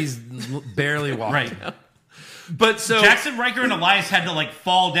 He's Right. he's barely walking. Right. But so Jackson Riker and Elias had to like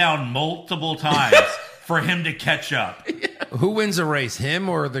fall down multiple times for him to catch up. Who wins a race, him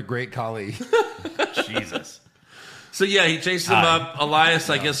or the great Khali? Jesus. So yeah, he chases him up. Elias,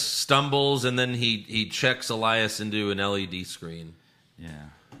 I guess, stumbles, and then he checks Elias into an LED screen. Yeah.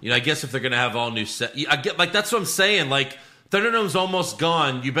 You know, I guess if they're gonna have all new set, I get like that's what I'm saying. Like Thunderdome's almost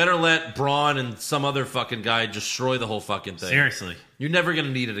gone. You better let Braun and some other fucking guy destroy the whole fucking thing. Seriously. You're never gonna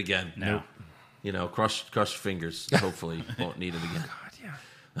need it again. No. You know, cross your fingers. Hopefully, won't need it again. God,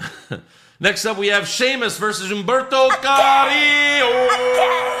 yeah. Next up, we have Sheamus versus Humberto Carrillo.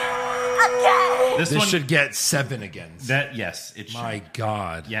 This This one should get 7 against. yes, it should. My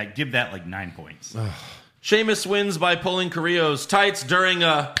God. Yeah, give that like 9 points. Sheamus wins by pulling Carrillo's tights during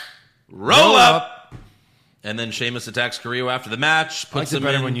a roll-up. And then Sheamus attacks Carrillo after the match. I liked Puts it him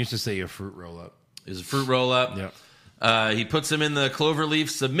better in. when you used to say a fruit roll up. Is a fruit roll-up. Yep. He puts him in the cloverleaf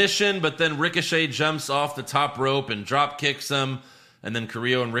submission, but then Ricochet jumps off the top rope and drop kicks him. And then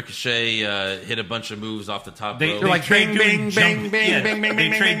Carrillo and Ricochet hit a bunch of moves off the top rope. They're like bang, bang, bang, bang, bang,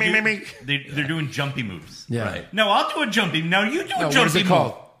 bang, bang, bang, bang. They're doing jumpy moves. Yeah. Right. No, I'll do a jumpy. No, you do a jumpy What is it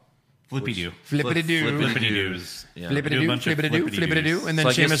called? Flippy-doo. Flippity-doo. Flippity-doos. Yeah. Flippity-doo, flippity-doo, flippity-doo. And then So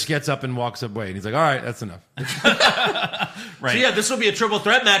I guess- Sheamus gets up and walks away. And he's like, all right, that's enough. Right. So yeah, this will be a triple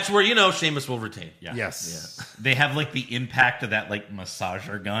threat match where, Sheamus will retain. Yeah. Yes. They have like the impact of that like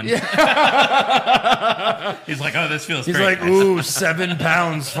massager gun. He's like, oh, this feels He's great. like, ooh, 7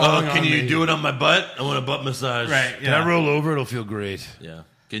 pounds falling on Can you me. do it on my butt? I want a butt massage. Right. Can I roll over? It'll feel great. Yeah.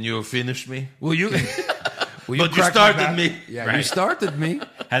 Can you finish me? Will you? Will But you crack my started back? me. Yeah, Right. you started me.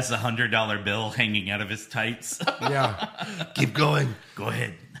 Has the $100 bill hanging out of his tights. Yeah. Keep going. Go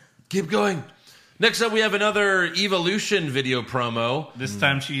ahead. Keep going. Next up, we have another Evolution video promo. This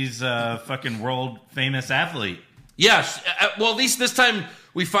time she's a fucking world famous athlete. Yeah, well, at least this time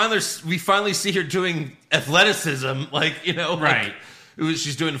we finally see her doing athleticism, Right.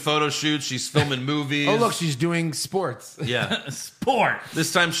 She's doing photo shoots, she's filming movies. Oh, look, she's doing sports. Yeah. Sport.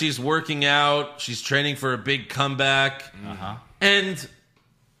 This time she's working out, she's training for a big comeback. Uh-huh. And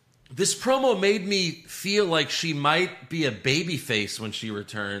this promo made me feel like she might be a babyface when she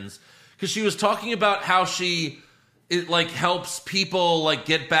returns, because she was talking about how it helps people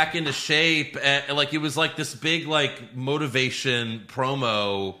get back into shape, and it was this big motivation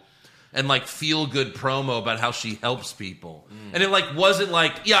promo and feel good promo about how she helps people. And it wasn't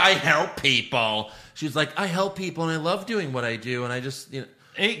I help people. She was like, I help people and I love doing what I do, and I just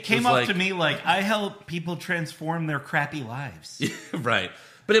It came up to me like, I help people transform their crappy lives. Right.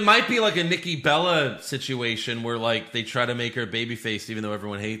 But it might be like a Nikki Bella situation where they try to make her babyface even though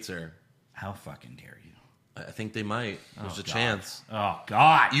everyone hates her. How fucking dare you? I think they might. There's a God. chance. Oh,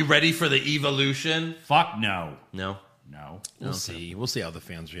 God. You ready for the evolution? Fuck no. No. No. We'll see. We'll see how the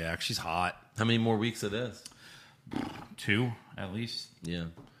fans react. She's hot. How many more weeks of this? 2, at least. Yeah.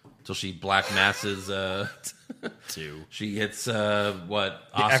 Until she black masses 2. she hits X Asuka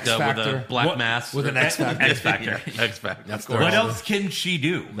with Factor. a black mass. With an X Factor. X Factor. Yeah, X Factor. That's of course. What else can she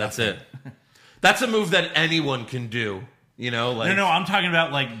do? That's it. That's a move that anyone can do. No, I'm talking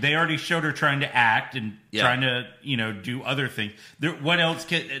about they already showed her trying to act and Yeah. trying to, do other things. What else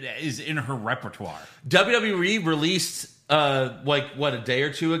is in her repertoire? WWE released a day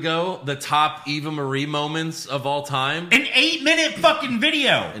or two ago, the top Eva Marie moments of all time. An 8-minute fucking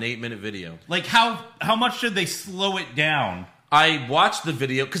video. An 8-minute video. How much did they slow it down? I watched the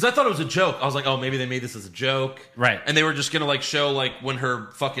video because I thought it was a joke. I was like, oh, maybe they made this as a joke. Right. And they were just going to show when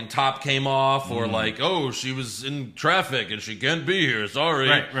her fucking top came off or oh, she was in traffic and she can't be here. Sorry.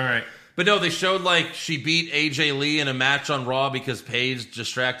 Right. But no, they showed she beat AJ Lee in a match on Raw because Paige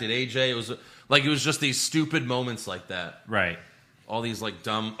distracted AJ. It was it was just these stupid moments like that. Right. All these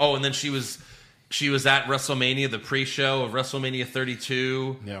dumb. Oh, and then she was at WrestleMania, the pre-show of WrestleMania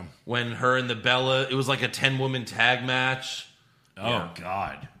 32. Yeah. When her and the Bella, it was a 10-woman tag match. Oh, Yeah.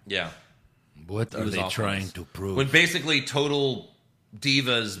 God. Yeah. What are was they awful. trying to prove? When basically Total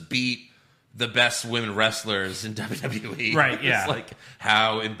Divas beat the best women wrestlers in WWE. Right, yeah. It's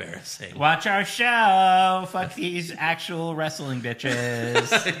how embarrassing. Watch our show. Fuck these actual wrestling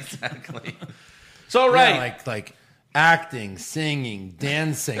bitches. Exactly. So, right. Yeah, like acting, singing,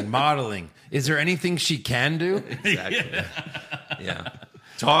 dancing, modeling. Is there anything she can do? Exactly. Yeah.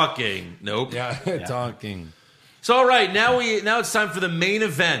 Talking. Nope. Yeah, talking. So, all right, now it's time for the main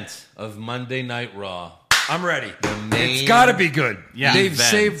event of Monday Night Raw. I'm ready. main It's got to be good. Yeah. They've event.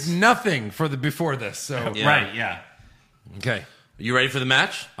 saved nothing for the before this. So Yeah. Right, yeah. okay, You ready for the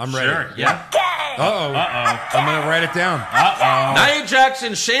match? I'm ready. Sure, yeah. Uh-oh. I'm gonna write it down. Nia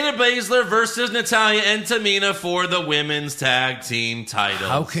Jackson, Shayna Baszler versus Natalya and Tamina for the women's tag team titles.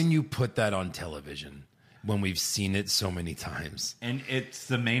 How can you put that on television when we've seen it so many times? And it's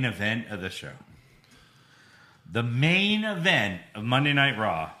the main event of the show. The main event of Monday Night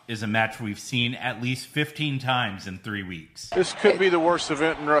Raw is a match we've seen at least 15 times in 3 weeks. This could be the worst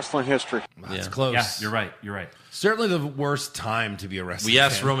event in wrestling history. That's close. Yeah, you're right. You're right. Certainly the worst time to be a wrestler. We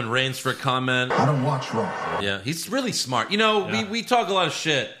asked Roman Reigns for a comment. I don't watch Raw. Yeah, he's really smart. We talk a lot of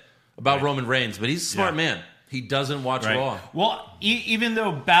shit about Roman Reigns, but he's a smart man. He doesn't watch Right. Raw. Well, even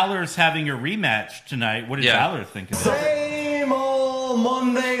though Balor's having a rematch tonight, what did Yeah. Balor think of it? Same old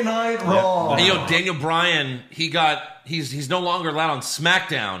Monday Night Raw. And, Daniel Bryan, he's no longer allowed on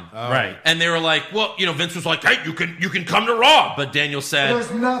SmackDown. Right. And they were like, well, Vince was like, hey, you can come to Raw. But Daniel said,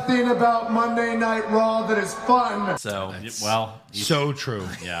 There's nothing about Monday Night Raw that is fun. so Well, So true.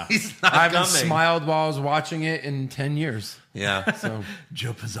 yeah. he's not I haven't coming. smiled while I was watching it in 10 years. Yeah. So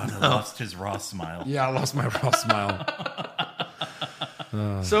Joe Pisano lost his Raw smile. yeah, I lost my Raw smile.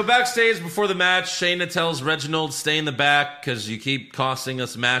 So backstage before the match, Shayna tells Reginald, stay in the back because you keep costing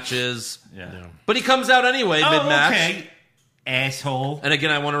us matches. Yeah. But he comes out anyway mid-match. Okay. Asshole. And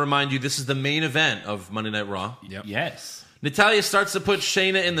again, I want to remind you, this is the main event of Monday Night Raw. Yep. Yes. Natalya starts to put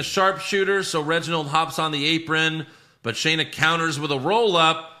Shayna in the sharpshooter, so Reginald hops on the apron, but Shayna counters with a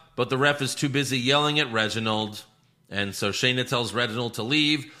roll-up, but the ref is too busy yelling at Reginald. And so Shayna tells Reginald to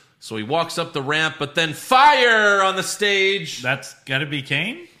leave, so he walks up the ramp, but then fire on the stage. That's got to be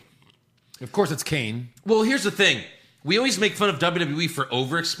Kane? Of course, it's Kane. Well, here's the thing. We always make fun of WWE for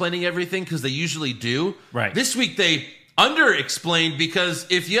over-explaining everything, because they usually do. Right. This week, they under-explained, because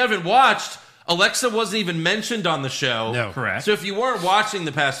if you haven't watched, Alexa wasn't even mentioned on the show. No. Correct. So if you weren't watching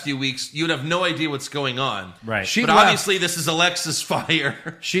the past few weeks, you'd have no idea what's going on. Right. She But left- obviously, this is Alexa's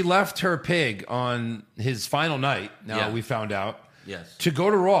fire. She left her pig on his final night. Now Yeah. we found out. Yes. To go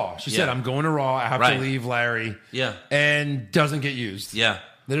to Raw. She said, Yeah. I'm going to Raw. I have Right. to leave Larry. Yeah. And doesn't get used. Yeah.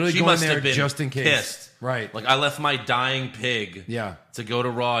 Literally she going must there have been just in case. pissed. Right. Like, I left my dying pig Yeah. to go to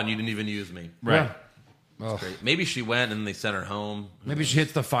Raw, and you didn't even use me. Right. Yeah. Oh. Great. Maybe she went, and they sent her home. Maybe she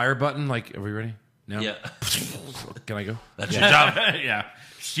hits the fire button. Like, are we ready? No? Yeah. Can I go? That's your job. Yeah.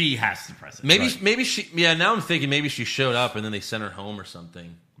 She has to press it. Maybe she... Yeah, now I'm thinking maybe she showed up, and then they sent her home or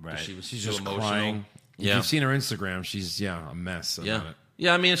something. 'Cause Right. She was She's too just emotional. crying. If Yeah. you've seen her Instagram, she's, a mess. Yeah. About it.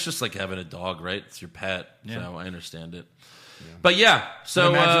 Yeah, I mean, it's just like having a dog, right? It's your pet. Yeah. So I understand it. But yeah, so...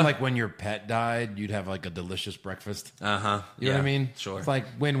 imagine, like, when your pet died, you'd have, like, a delicious breakfast. Uh-huh. You know what I mean? Sure. It's like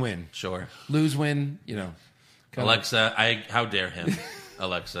win-win. Sure. Lose, win, Kinda Alexa, how dare him?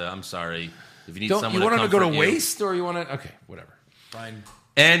 Alexa, I'm sorry. If you need Don't someone you want him to go to comfort you- waste, or you want to... Okay, whatever. Fine.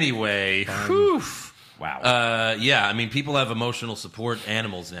 Anyway, whew. Wow. Yeah, I mean, people have emotional support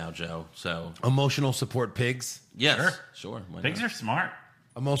animals now, Joe. So Emotional support pigs. yes, sure. Why Pigs not? are smart.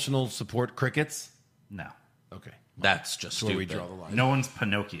 Emotional support crickets. No. Okay. That's just That's where we stupid. draw the line. No one's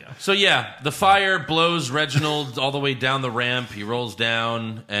Pinocchio. So yeah, the fire blows Reginald all the way down the ramp. He rolls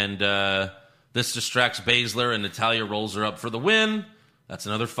down, and this distracts Baszler, and Natalya rolls her up for the win. That's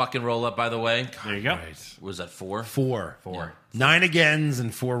another fucking roll up, by the way. There you go. Right. Was that 4? 4. Yeah. 9 agains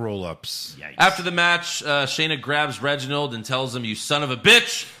and 4 roll-ups. Yikes. After the match, Shayna grabs Reginald and tells him, "You son of a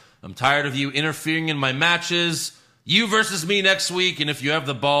bitch! I'm tired of you interfering in my matches. You versus me next week, and if you have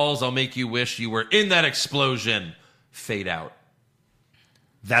the balls, I'll make you wish you were in that explosion." Fade out.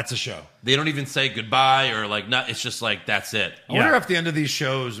 That's a show. They don't even say goodbye or like, not. It's just like, that's it. I wonder if at the end of these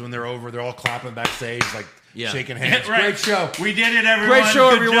shows, when they're over, they're all clapping backstage, like Yeah. shaking hands. Right. Great show. We did it, everyone. Great show,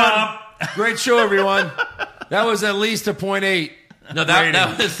 Good everyone. job. Great show, everyone. That was at least a 0.8. No,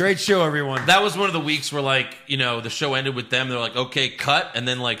 that was Great show, everyone. That was one of the weeks where, like, the show ended with them. They're like, okay, cut. And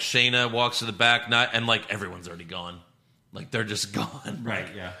then, like, Shayna walks to the back, and, like, everyone's already gone. Like, they're just gone. Right,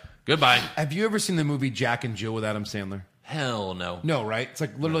 Like, yeah. goodbye. Have you ever seen the movie Jack and Jill with Adam Sandler? Hell no. No, right? It's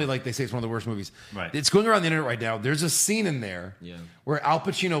like literally like they say it's one of the worst movies. Right. It's going around the internet right now. There's a scene in there where Al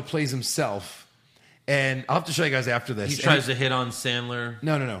Pacino plays himself. And I'll have to show you guys after this. He tries to hit on Sandler.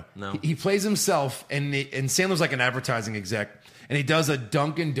 No. He plays himself, and Sandler's like an advertising exec, and he does a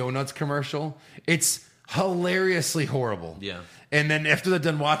Dunkin' Donuts commercial. It's hilariously horrible. Yeah. And then after they're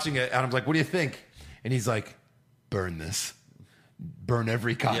done watching it, Adam's like, "What do you think?" And he's like, "Burn this. Burn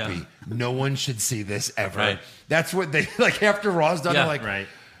every copy. Yeah. No one should see this ever." Right. That's what they like after Raw's done. Yeah, they're like, Right.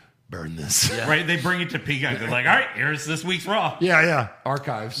 "Burn this." Yeah. Right. They bring it to Peacock. They're like, all right, here's this week's Raw. Yeah.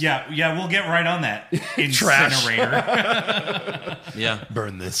 Archives. Yeah, we'll get right on that. Trash. Incinerator. Yeah.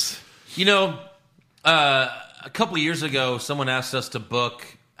 Burn this. A couple years ago, someone asked us to book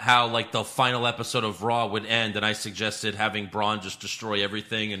how, like, the final episode of Raw would end, and I suggested having Braun just destroy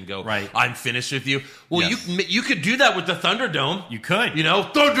everything and go, Right. I'm finished with you. Well, Yes. you could do that with the Thunderdome. You could.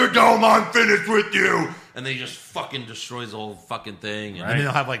 Thunderdome, I'm finished with you. And then he just fucking destroys the whole fucking thing. And, And then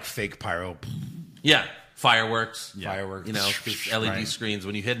they'll have like fake pyro. Yeah, fireworks. Fireworks. 'Cause LED Right. screens,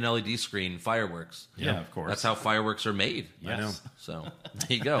 when you hit an LED screen, fireworks. Yeah, of course. That's how fireworks are made. Yes. I know. So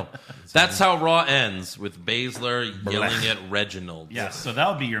there you go. That's how Raw ends, with Baszler yelling at Reginald. Yes, so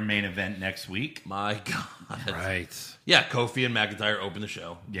that'll be your main event next week. My God. Right. Yeah, Kofi and McIntyre open the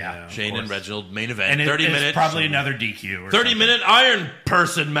show. Yeah, of Shane and course. Reginald, main event. And 30 it's minutes. probably another DQ. Or 30-minute Iron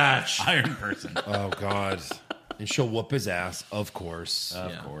Person match. something. Iron Person. Oh God. And she'll whoop his ass, of course.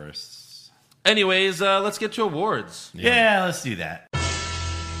 Of Yeah. course. Anyways, let's get to awards. Yeah, let's do that.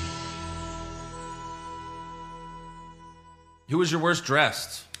 Who was your worst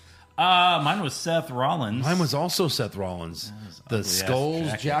dressed? Mine was Seth Rollins. Mine was also Seth Rollins. The ugly-ass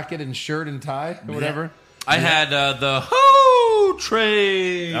Skulls jacket and shirt and tie or whatever. I had the Ho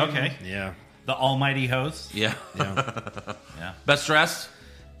Train. Okay. Yeah. The almighty host. Yeah. Yeah. Best dressed?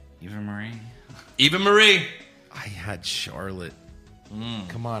 Eva Marie. Eva Marie. I had Charlotte.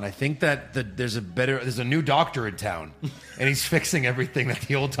 Come on, I think that there's a new doctor in town, and he's fixing everything that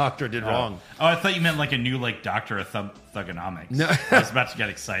the old doctor did wrong. Oh, I thought you meant like a new doctor of thugonomics. No. I was about to get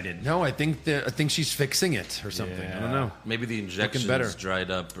excited. No, I think she's fixing it or something. I don't know. Maybe the injections dried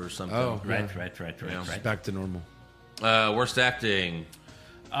up or something. Oh, Right. Back to normal. Worst acting.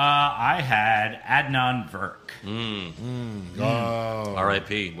 I had Adnan Virk. Oh,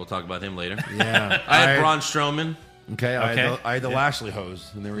 R.I.P. We'll talk about him later. yeah. I had Braun Strowman. Okay, I had the Lashley hose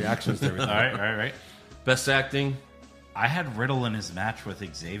and the reactions to everything. All right. Best acting. I had Riddle in his match with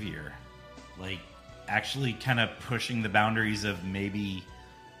Xavier. Like, actually kind of pushing the boundaries of maybe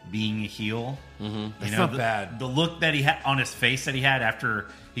being a heel. Mm-hmm. That's not bad. The look that he had on his face that he had after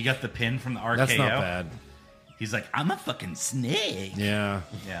he got the pin from the RKO. That's not bad. He's like, I'm a fucking snake. Yeah.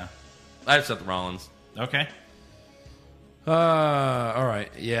 I had Seth Rollins. Okay. All right.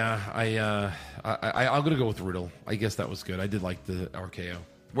 Yeah. I'm gonna go with Riddle. I guess that was good. I did like the RKO.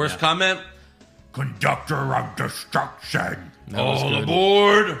 Worst comment. Conductor of destruction. All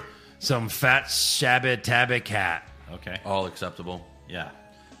aboard. Some fat shabba tabba cat. Okay. All acceptable. Yeah.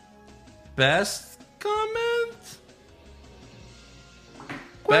 Best comment.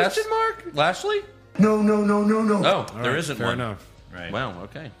 Question mark? Lashley? No. Oh, there isn't Fair one. enough. Right. Wow.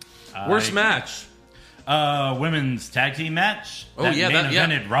 Okay. Worst match. Women's tag team match. Oh, that yeah, main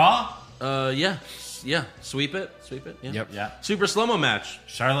evented Raw. Yeah. Sweep it. Yeah. Yep. Yeah. Super slow-mo match.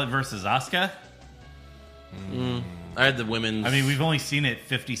 Charlotte versus Asuka. I had the women's. I mean, we've only seen it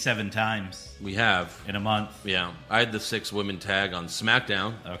 57 times we have. in a month. Yeah. I had the 6 women tag on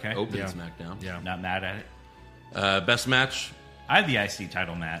SmackDown. Okay. Open Yeah. SmackDown. Yeah. Not mad at it. Best match. I had the IC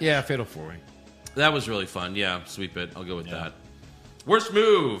title match. Yeah. Fatal 4-way. That was really fun. Yeah. Sweep it. I'll go with that. Worst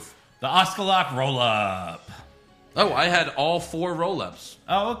move. The Asuka Lock roll up. Oh, I had all 4 roll-ups.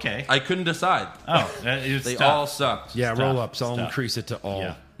 Oh, okay. I couldn't decide. They All sucked. Yeah. Stuff. roll ups. I'll Stuff. increase it to all.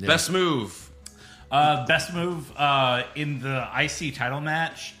 Yeah. Best move. Best move in the IC title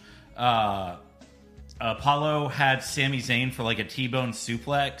match. Apollo had Sami Zayn for like a T-bone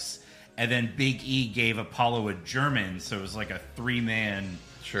suplex, and then Big E gave Apollo a German, so it was like a 3-man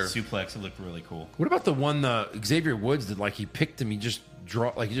suplex. It looked really cool. What about the one Xavier Woods did? Like he picked him. He just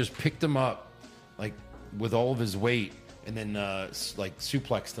picked him up, like with all of his weight, and then like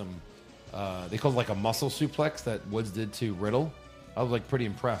suplexed him. They called it like a muscle suplex that Woods did to Riddle. I was like pretty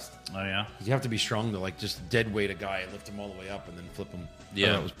impressed. Oh yeah. You have to be strong to like just dead weight a guy and lift him all the way up and then flip him.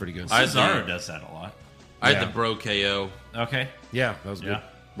 Yeah. That was pretty good. Cesaro does that a lot. I had the bro KO. Okay. Yeah, that was good. Yeah.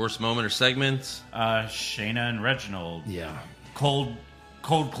 Worst moment or segment. Shayna and Reginald. Yeah. Cold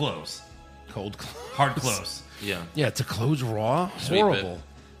close. Cold close. Hard close. Yeah. Yeah, to close Raw? Sweep Horrible.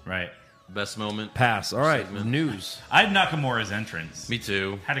 Right. Best moment. Pass. All right, Segment. news. I had Nakamura's entrance. Me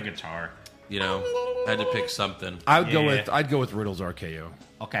too. Had a guitar. You know, had to pick something. I'd go with Riddle's RKO.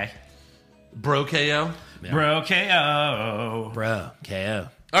 Okay. Bro KO. Yeah. Bro KO. Bro, KO.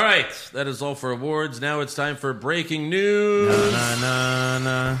 All right, that is all for awards. Now it's time for breaking news. Na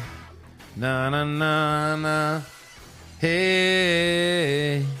na.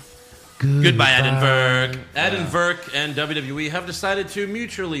 Hey. Goodbye, Edinburgh. Edinburgh and WWE have decided to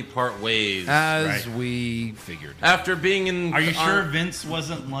mutually part ways. As we figured. After being in... Are you sure Vince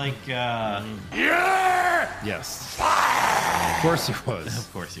wasn't like... Yes. Of course he was.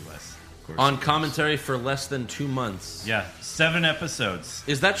 Of course he was. On commentary for less than 2 months. Yeah, 7 episodes.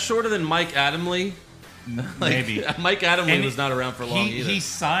 Is that shorter than Mike Adamle? Maybe. Mike Adamle And was not around for long either. He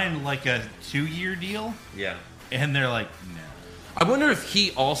signed like a 2-year deal, Yeah. and they're like, no. I wonder if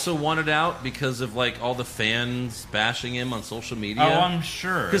he also wanted out because of like all the fans bashing him on social media. Oh, I'm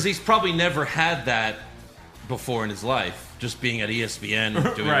sure. Because he's probably never had that before in his life. Just being at ESPN and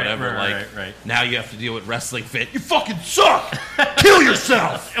doing Right, whatever. right. Now you have to deal with wrestling fan. You fucking suck! Kill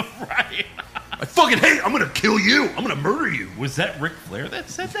yourself! Right. I fucking hate. I'm gonna kill you. I'm gonna murder you. Was that Ric Flair that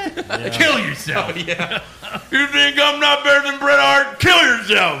said that? Kill yourself. Yeah. You think I'm not better than Bret Hart? Kill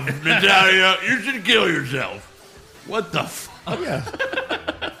yourself, Natalia. You should kill yourself. What the fuck? Yeah.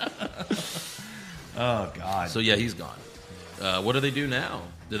 Oh, God. So yeah, he's gone. What do they do now?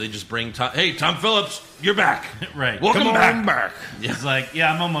 Do they just bring Tom? Hey, Tom Phillips, you're back. Right. Welcome Come back. on He's like,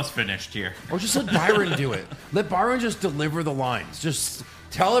 yeah, I'm almost finished here. Or just let Byron do it. Let Byron just deliver the lines. Just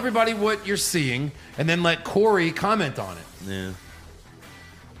tell everybody what you're seeing, and then let Corey comment on it.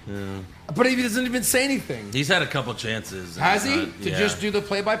 Yeah. But he doesn't even say anything. He's had a couple chances. Has he? To Yeah. just do the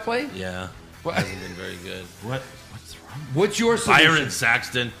play-by-play? Yeah. What- Hasn't been very good. What's wrong? What's your solution? Byron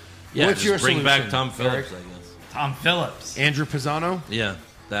Saxton. Yeah, What's just your bring back solution, Tom Phillips, Eric? I guess. Tom Phillips. Andrew Pisano? Yeah.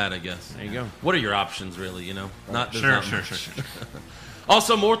 that, I guess. There you go. What are your options, really? You know, not Sure.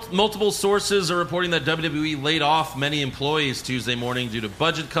 Also, multiple sources are reporting that WWE laid off many employees Tuesday morning due to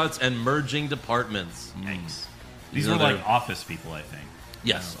budget cuts and merging departments. Yikes. These were like office people, I think.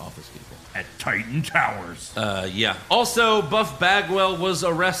 Yes, office people. At Titan Towers. Yeah. Also, Buff Bagwell was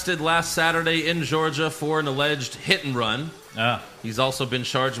arrested last Saturday in Georgia for an alleged hit and run. He's also been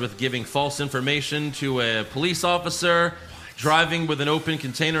charged with giving false information to a police officer, driving with an open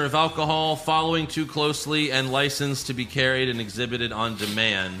container of alcohol, following too closely, and licensed to be carried and exhibited on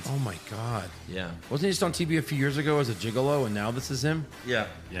demand. Oh my God. Yeah. Wasn't he just on TV a few years ago as a gigolo, and now this is him? Yeah.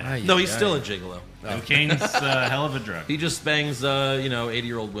 Yeah. No, he's still a gigolo. Cocaine's a hell of a drug. He just bangs,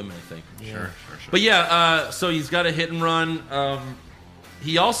 80-year-old women, I think. Sure. But yeah, so he's got a hit and run.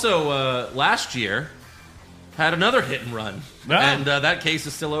 He also, last year, had another hit and run. Oh. And that case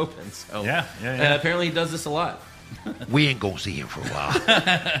is still open. So. Yeah. Apparently he does this a lot. We ain't gonna see him for a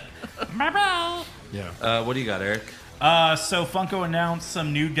while. Yeah. What do you got, Eric? So Funko announced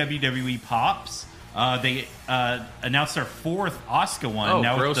some new WWE Pops. They announced their fourth Asuka one. Oh,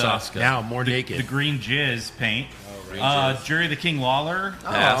 now gross with Asuka. Now more naked. the green jizz paint. jizz. Jerry the King Lawler.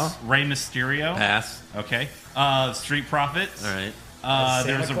 Pass. Rey Mysterio. Pass. Okay. Street Profits. All right.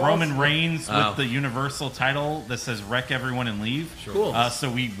 There's a Roman Reigns with the Universal title that says "Wreck Everyone and Leave." Sure. Cool. So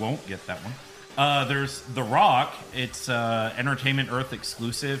we won't get that one. There's The Rock. It's Entertainment Earth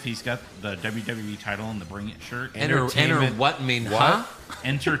exclusive. He's got the WWE title and the Bring It shirt. Enter what mean? Huh?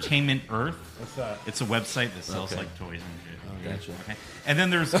 Entertainment Earth. What's that? It's a website that sells Okay. like toys and shit. Gotcha. Okay. And then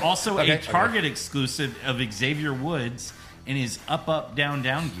there's also Okay, a Target exclusive of Xavier Woods in his up, down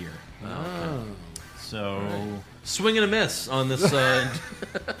gear. Oh. So Swing and a miss on this. kiss Eric's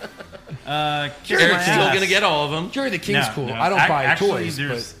my still ass. going to get all of them. Jerry the King's No, cool. no. I don't buy Actually, toys,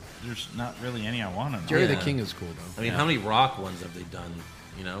 there's but not really any I want. Jerry the Yeah. King is cool, though. I mean, how many Rock ones have they done?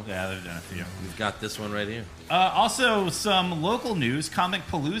 You know? Yeah, they've done a few. We've got this one right here. Also, some local news. Comic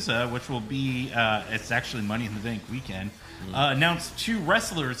Palooza, which will be, it's actually Money in the Bank weekend, announced two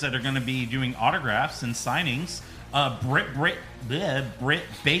wrestlers that are going to be doing autographs and signings. Britt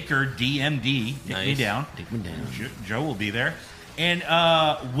Baker, DMD, Take Me Nice. Down. Take me down. Joe will be there. And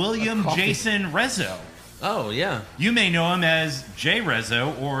William Jason Rezzo. Oh, yeah. You may know him as Jay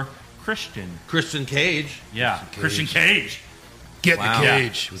Rezzo or Christian. Christian Cage. Yeah, Christian Cage. Get Wow. in the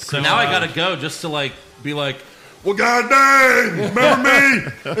cage. With So, Now I got to go just to, be like, Well, goddamn, remember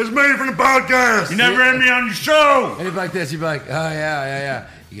me? It's me from the podcast. You never had me on your show. And he'd be like this. He'd be like, oh, yeah.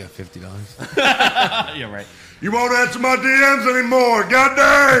 You got $50. Yeah, right. You won't answer my DMs anymore.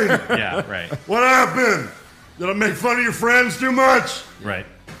 Goddamn. Yeah, right. What happened? Did I make fun of your friends too much? Right.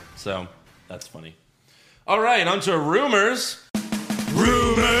 so that's funny. All right, on to rumors.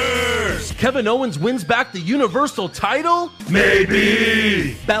 Rumors. Kevin Owens wins back the Universal title?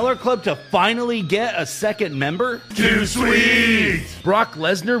 Maybe. Balor Club to finally get a second member? Too sweet. Brock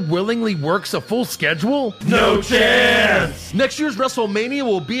Lesnar willingly works a full schedule? No chance. Next year's WrestleMania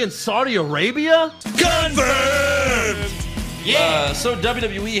will be in Saudi Arabia? Confirmed. So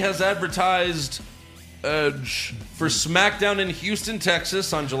WWE has advertised Edge for SmackDown in Houston,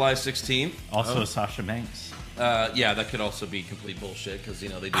 Texas on July 16th. Also, Sasha Banks. Yeah, that could also be complete bullshit because, they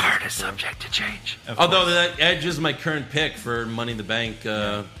do this before. Subject to change. Although that Edge is my current pick for Money in the Bank,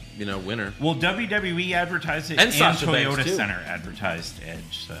 winner. Well, WWE advertised it, And and Sasha Banks, Toyota too. Center advertised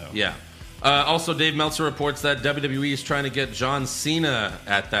Edge. So Yeah. Also, Dave Meltzer reports that WWE is trying to get John Cena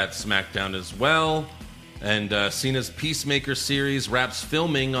at that SmackDown as well. And Cena's Peacemaker series wraps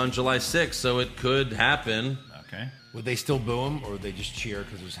filming on July 6th, so it could happen. okay. Would they still boo him, or would they just cheer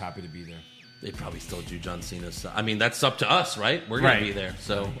because they're just happy to be there? They probably still do John Cena's. I mean, that's up to us, right? We're going Right. to be there.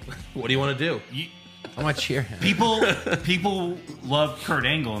 So, what do you want to do? I'm going to cheer him. People love Kurt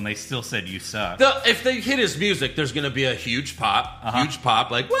Angle, and they still said you suck. If they hit his music, there's going to be a huge pop. Huge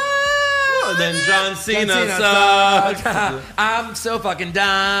pop, like, whoa! And then John Cena sucks. I'm so fucking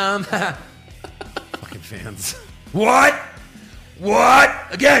dumb. Fucking fans. What?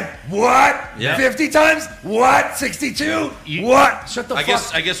 Again? What? Yeah. 50 times? What? 62? What? Shut the I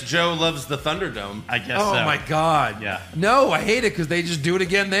fuck guess Joe loves the Thunderdome. I guess Oh so. my god. Yeah. No, I hate it because they just do it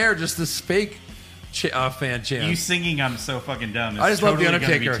again there. Just this fake fan chant. You singing "I'm so fucking dumb" is I just love totally The going to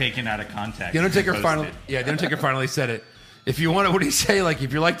Undertaker. be taken out of context. The Undertaker and finally. posted. Yeah, the Undertaker finally said it. If you want to, what did he say? Like,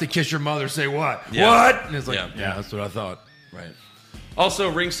 if you like to kiss your mother, say what? Yeah. What? And it's like, Yeah. yeah, that's what I thought. Right.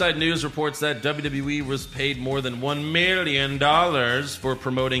 Also, Ringside News reports that WWE was paid more than $1 million for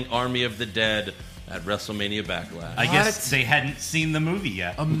promoting Army of the Dead at WrestleMania Backlash. I guess they hadn't seen the movie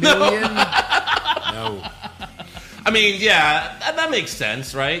yet. $1 million? No. I mean, yeah, that makes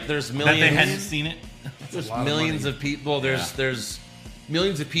sense, right? There's That millions. they hadn't seen it. There's lot of millions money. of people. There's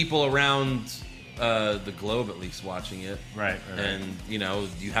millions of people around the globe at least watching it. Right. And, you know,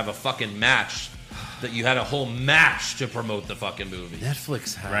 you have a fucking match that you had a whole match to promote the fucking movie.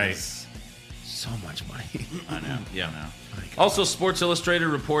 Netflix has so much money. I know. Yeah. I know. Also, Sports Illustrated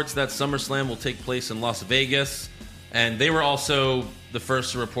reports that SummerSlam will take place in Las Vegas. And they were also the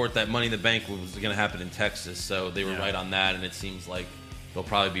first to report that Money in the Bank was going to happen in Texas. So they were right on that. And it seems like they'll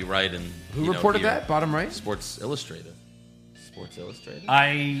probably be right. And Who reported that? Bottom right? Sports Illustrated. Sports Illustrated?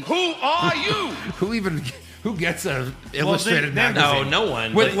 Who are you? Who gets a illustrated magazine? No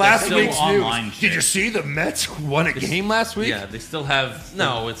one. With But last still week's online news. shit. Did you see the Mets won a game last week? Yeah, they still have.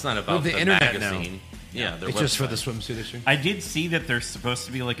 No, it's not about the the internet magazine. Yeah, their It's just for the website. swimsuit issue. I did see that there's supposed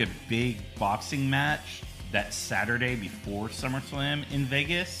to be like a big boxing match that Saturday before SummerSlam in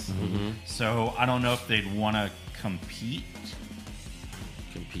Vegas. Mm-hmm. So I don't know if they'd want to compete.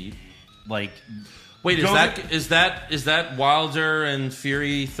 Like, Wait, go is that Wilder and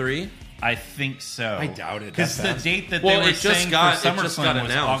Fury 3? I think so. I doubt it. Because That the fast. date that Well, they were it just saying got- for it just SummerSlam got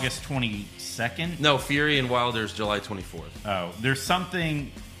was announced. August 22nd. No, Fury and Wilder's July 24th. Oh, there's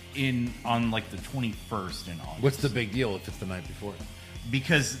something on like the 21st in August. What's the big deal if it's the night before?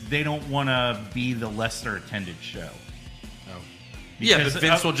 Because they don't want to be the lesser attended show. Oh. Yeah, but Because,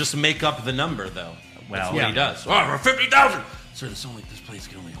 Vince will just make up the number, though. Well, That's what he does. Oh, for 50,000. Sir, this place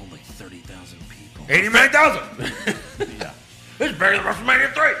can only hold like 30,000 people. 89,000. Yeah. This is bigger than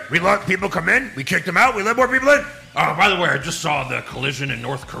WrestleMania 3. We let people come in. We kicked them out. We let more people in. By the way, I just saw the Collision in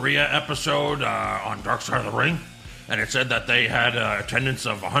North Korea episode on Dark Side of the Ring. And it said that they had attendance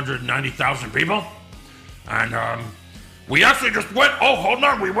of 190,000 people. And we actually just went, hold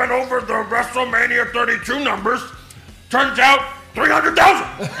on. We went over the WrestleMania 32 numbers. Turns out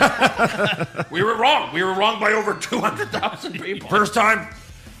 300,000. We were wrong. We were wrong by over 200,000 people. First time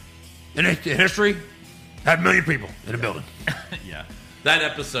in history, had a million people in a building. Yeah. That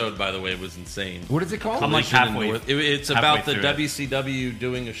episode, by the way, was insane. What is it called? I'm like halfway. It's halfway about the through it. WCW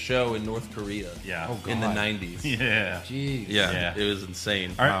doing a show in North Korea. Yeah. Oh, in the God. 90s. Yeah. Jeez. Yeah, it was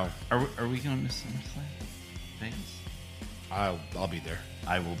insane. Are we going to SummerSlam? Vegas? I'll be there.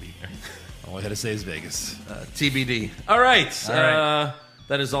 I will be there. All I had to say is Vegas. TBD. All right. All right.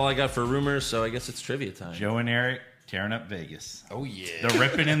 That is all I got for rumors, so I guess it's trivia time. Joe and Eric tearing up Vegas. Oh, yeah. The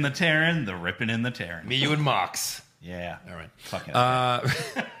ripping and the tearing, the ripping and the tearing. Me, you, and Mox. Yeah. All right. Fuck it.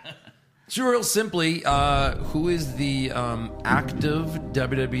 Real simply, who is the active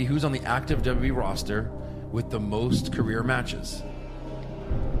WWE, who's on the active WWE roster with the most career matches?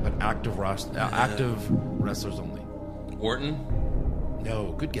 But active roster, active wrestlers only. Orton?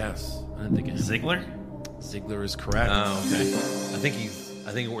 No, good guess. I didn't think it. Ziggler? Ziggler is correct. Oh, okay.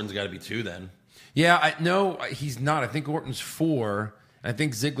 I think Orton's got to be 2 then. Yeah, no, he's not. I think Orton's 4. I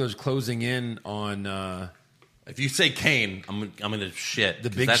think Ziggler's closing in on. If you say Kane, I'm gonna shit. The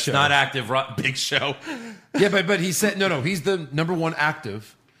Big That's Show. not active. Big Show. Yeah, but he said no. He's the number 1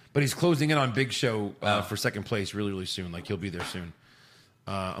 active, but he's closing in on Big Show for second place really, really soon. Like he'll be there soon.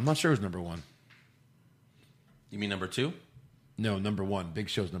 I'm not sure who's number 1. You mean number 2? No, number 1. Big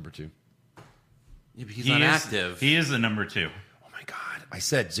Show's number 2. Yeah, but he's not active. He is the number 2. Oh my God! I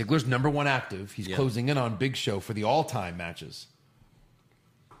said Ziggler's number 1 active. He's closing in on Big Show for the all-time matches.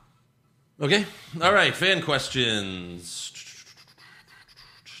 Okay. All right. Fan questions.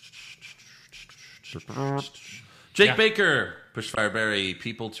 Jake Baker, Pushfire Barry,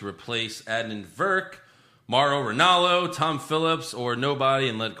 people to replace Adnan Virk, Mauro Ranallo, Tom Phillips, or nobody,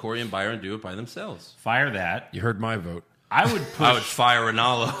 and let Corey and Byron do it by themselves. Fire that. You heard my vote. I would push. I would fire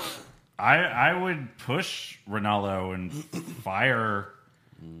Ranallo. I would push Ronaldo and fire.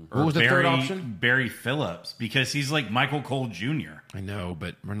 What was the third option? Barry Phillips, because he's like Michael Cole Jr. I know,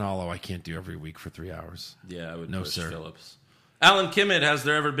 but Ronaldo I can't do every week for 3 hours. Yeah, I would No, push sir. Phillips. Alan Kimmett, has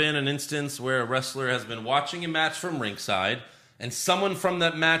there ever been an instance where a wrestler has been watching a match from ringside and someone from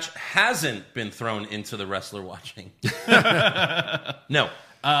that match hasn't been thrown into the wrestler watching? No.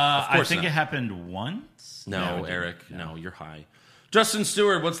 I think not. it happened once. No, Eric. No, you're high. Justin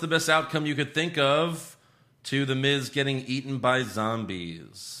Stewart, what's the best outcome you could think of to The Miz getting eaten by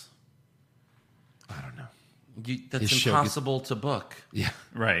zombies? I don't know. That's His show impossible to book. Yeah.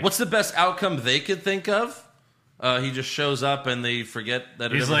 Right. What's the best outcome they could think of? He just shows up and they forget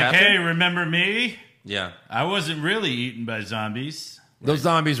that it He's ever like, happened? hey, remember me? Yeah. I wasn't really eaten by zombies. Those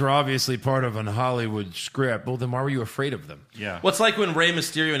zombies were obviously part of a Hollywood script. Well, then why were you afraid of them? Yeah. What's like when Rey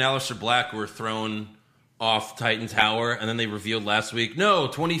Mysterio and Aleister Black were thrown off Titan Tower, and then they revealed last week, no,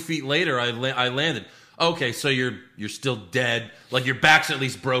 20 feet later I landed. Okay, so you're still dead. Like your back's at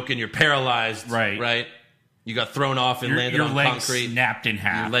least broken. You're paralyzed. Right. Right. You got thrown off and landed your on legs concrete. snapped in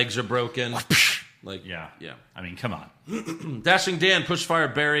half. Your legs are broken. Like, Yeah. yeah. I mean, come on. Dashing Dan,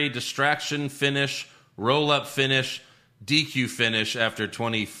 pushfire Barry, distraction finish, roll up finish, DQ finish after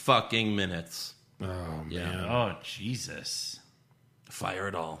 20 fucking minutes. Oh, man. Oh, Jesus. Fire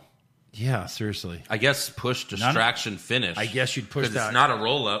it all. Yeah, seriously. I guess push, distraction, finish. I guess you'd push that. Because it's not a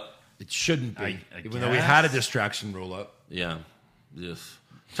roll up. It shouldn't be. I Even though we had a distraction roll up. Yeah. Yes.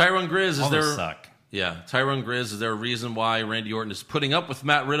 Tyrone Grizz, is All there... those suck. Yeah. Tyrone Grizz, is there a reason why Randy Orton is putting up with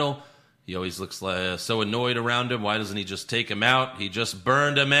Matt Riddle? He always looks like so annoyed around him. Why doesn't he just take him out? He just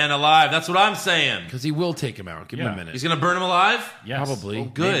burned a man alive. That's what I'm saying. Because he will take him out. Give him a minute. He's going to burn him alive? Yes. Probably. Oh,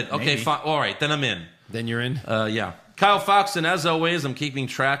 good. Maybe. Okay, fine. All right, then I'm in. Then you're in? Yeah. Kyle Fox, and as always, I'm keeping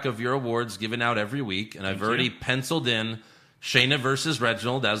track of your awards given out every week, and I've already penciled in Shayna versus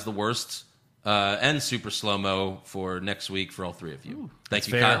Reginald as the worst and super slow-mo for next week for all three of you. Thank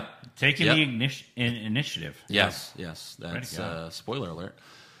you, fair. Kyle. Taking Yep. the initiative. Yes. That's to go. spoiler alert.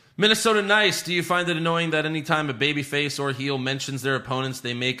 Minnesota Nice, do you find it annoying that anytime a babyface or heel mentions their opponents,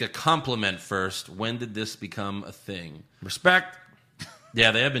 they make a compliment first? When did this become a thing? Respect.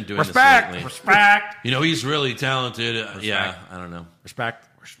 Yeah, they have been doing Respect. this lately. Respect. You know, he's really talented. Yeah, I don't know. Respect.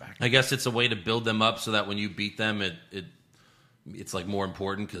 I guess it's a way to build them up so that when you beat them, it's like more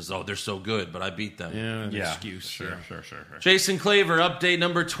important because, they're so good, but I beat them. Yeah, an Yeah. excuse. Sure. Jason Claver, update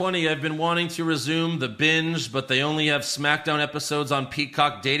number 20. I've been wanting to resume the binge, but they only have SmackDown episodes on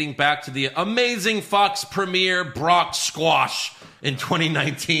Peacock dating back to the amazing Fox premiere Brock Squash in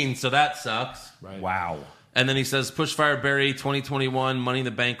 2019, so that sucks. Right. Wow. And then he says, Pushfire Barry 2021 Money in the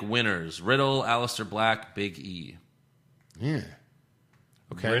Bank winners. Riddle, Aleister Black, Big E. Yeah.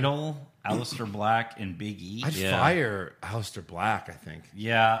 Okay. Riddle, Aleister Black, and Big E. I'd fire Aleister Black, I think.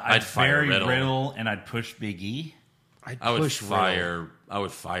 Yeah, I'd fire bury Riddle. and I'd push Big E. I would push Riddle.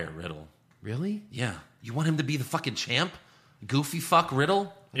 fire Riddle. Really? Yeah. You want him to be the fucking champ? Goofy fuck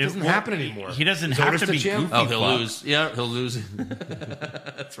Riddle? It doesn't happen anymore. He doesn't So have does to the be champ? goofy. Oh, he'll fuck. lose. Yeah, he'll lose.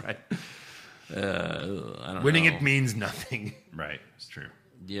 That's right. I don't Winning know. it means nothing. Right, it's true.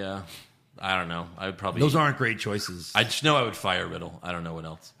 Yeah. I don't know. I would probably... Those aren't great choices. I just know I would fire Riddle. I don't know what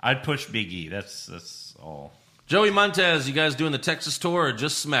else. I'd push Big E. That's all. Joey Montez, you guys doing the Texas tour or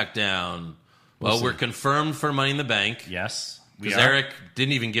just SmackDown? Well, we're confirmed for Money in the Bank. Yes, we Because are. Eric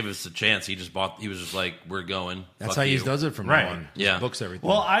didn't even give us a chance. He was just like, we're going. That's Fuck how he you. does it from Right. now on. Yeah. Just books everything.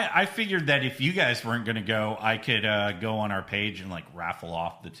 Well, I figured that if you guys weren't going to go, I could go on our page and like raffle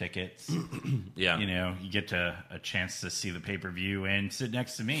off the tickets. Yeah. You know, you get a chance to see the pay-per-view and sit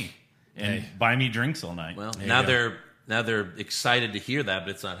next to me and buy me drinks all night. Well, now they're excited to hear that,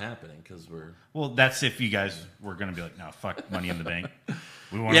 but it's not happening because we're... Well, that's if you guys were going to be like, no, fuck Money in the Bank.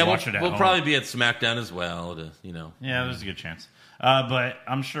 We want to watch it at we'll home. probably be at SmackDown as well. To, you know. Yeah, there's a good chance. But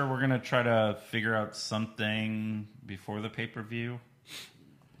I'm sure we're going to try to figure out something before the pay-per-view.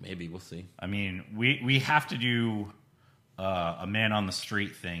 Maybe we'll see. I mean, we have to do a man on the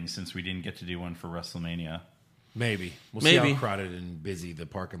street thing since we didn't get to do one for WrestleMania. Maybe. We'll Maybe. see how crowded and busy the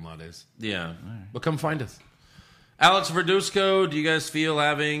parking lot is. Yeah. But come find us. Alex Verduzco, do you guys feel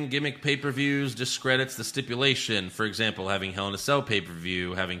having gimmick pay-per-views discredits the stipulation? For example, having Hell in a Cell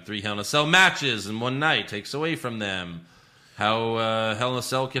pay-per-view, having 3 Hell in a Cell matches in one night takes away from them. How Hell in a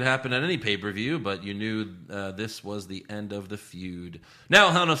Cell could happen at any pay-per-view, but you knew this was the end of the feud. Now,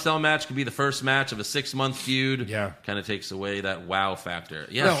 Hell in a Cell match could be the first match of a 6-month feud. Yeah. Kind of takes away that wow factor.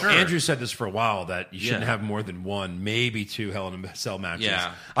 Yeah, Well, sure. Andrew said this for a while, that you shouldn't Yeah. have more than 1, maybe 2 Hell in a Cell matches.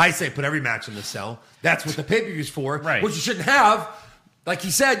 Yeah. I say put every match in the cell. That's what the pay-per-view's for. Right. Which you shouldn't have. Like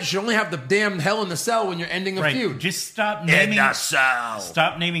he said, you should only have the damn Hell in the Cell when you're ending a Right. feud. Just stop In naming the cell.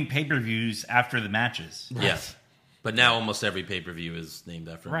 Stop naming pay-per-views after the matches. Yes. But now almost every pay-per-view is named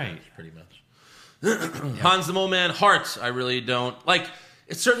after a Right. match, pretty much. Hans the Mole Man, Heart, I really don't... Like,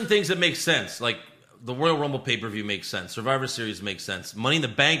 it's certain things that make sense. Like, the Royal Rumble pay-per-view makes sense. Survivor Series makes sense. Money in the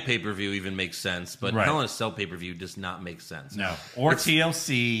Bank pay-per-view even makes sense. But Right. Hell in a Cell pay-per-view does not make sense. No. Or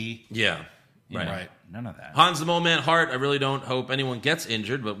TLC. Yeah. Right. Right. None of that. Hans the Mole Man, Heart, I really don't hope anyone gets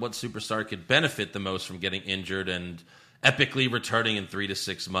injured, but what superstar could benefit the most from getting injured and epically returning in 3 to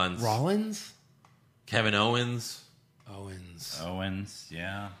 6 months? Rollins? Kevin Owens. Owens,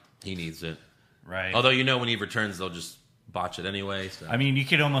 yeah. He needs it. Right. Although, you know, when he returns, they'll just botch it anyway. So. I mean, you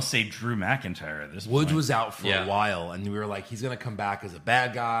could almost say Drew McIntyre at this Woods point. was out for Yeah. a while, and we were like, he's going to come back as a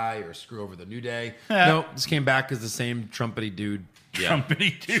bad guy or screw over the New Day. No, this came back as the same trumpety dude.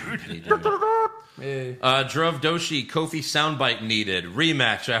 Trumpety dude. He did it. Druv Doshi, Kofi soundbite needed.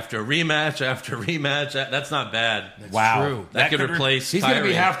 Rematch after rematch after rematch. That's not bad. Wow. true. That could replace He's going to be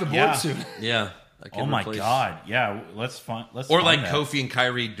Kyrie. half the board Yeah. soon. Yeah. That could Oh my replace- god. Yeah, let's find Or find like that. Kofi and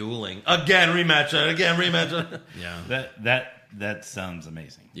Kyrie dueling. Again, rematch. Again, rematch. Yeah. That that sounds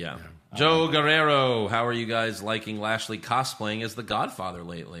amazing. Yeah. Joe Guerrero, how are you guys liking Lashley cosplaying as the Godfather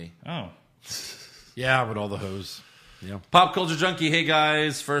lately? Oh. Yeah, with all the hose. Yeah. Pop Culture Junkie, hey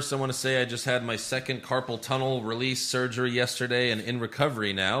guys. First, I want to say I just had my second carpal tunnel release surgery yesterday and in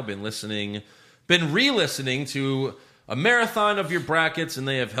recovery now. Been re-listening to a marathon of your brackets, and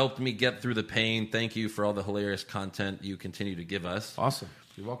they have helped me get through the pain. Thank you for all the hilarious content you continue to give us. Awesome.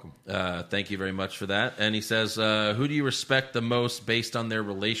 You're welcome. Thank you very much for that. And he says, who do you respect the most based on their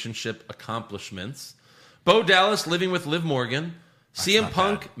relationship accomplishments? Bo Dallas living with Liv Morgan, CM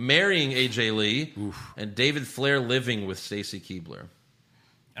Punk marrying AJ Lee, and David Flair living with Stacy Keibler.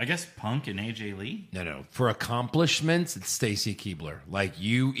 I guess Punk and AJ Lee? No. For accomplishments, it's Stacy Keibler. Like,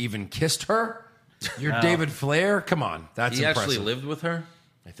 you even kissed her? You're David Flair? Come on. That's he impressive. Actually lived with her?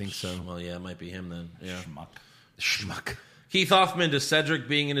 I think so. Well, yeah, it might be him then. Yeah. Schmuck. Keith Hoffman, does Cedric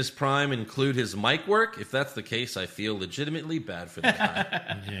being in his prime include his mic work? If that's the case, I feel legitimately bad for the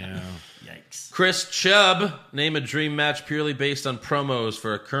guy. Yeah. Yikes. Chris Chubb, name a dream match purely based on promos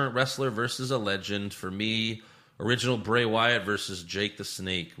for a current wrestler versus a legend. For me, original Bray Wyatt versus Jake the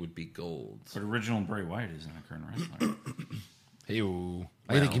Snake would be gold. But original Bray Wyatt isn't a current wrestler.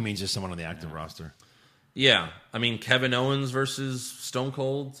 I think he means just someone on the active roster. Yeah. I mean, Kevin Owens versus Stone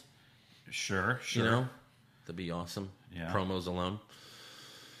Cold. Sure. You know, that'd be awesome. Yeah. Promos alone.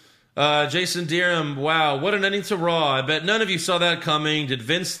 Jason Deerham, wow, what an ending to Raw. I bet none of you saw that coming. Did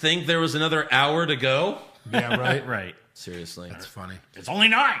Vince think there was another hour to go? Yeah, right. Right. Seriously. That's funny. It's only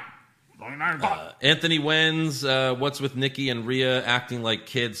 9. It's only 9 o'clock. Anthony Wenz, what's with Nikki and Rhea acting like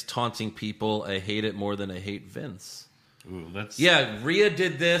kids, taunting people? I hate it more than I hate Vince. Ooh, that's... Yeah, Rhea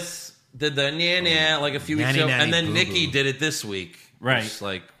did this, did the nah like a few weeks ago, and then Nikki did it this week. Right. Just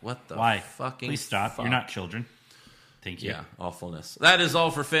like, what the fucking Please stop. fuck? You're not children. Thank you. Yeah, awfulness. That is all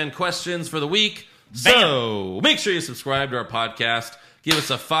for fan questions for the week. So make sure you subscribe to our podcast. Give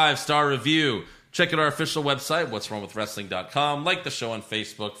us a 5-star review. Check out our official website, what'swrongwithwrestling.com. Like the show on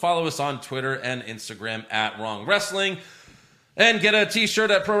Facebook. Follow us on Twitter and Instagram at Wrong Wrestling. And get a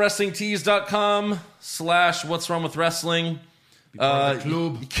t-shirt at prowrestlingtees.com/what'swrongwithwrestling.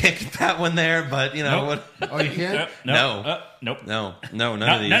 You can't get that one there, but you know what? Oh, you can't? Nope. No, none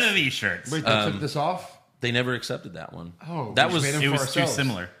of these. None of these shirts. Wait, they took this off? They never accepted that one. Oh, that was it was too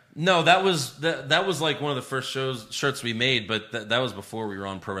similar. No, that was like one of the first shirts we made, but that was before we were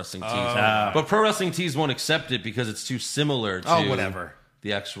on Pro Wrestling Tees. But Pro Wrestling Tees won't accept it because it's too similar to whatever.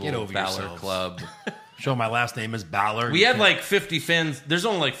 The actual Get over Balor yourselves. Club. Show my last name is Balor. We had like 50 fans. There's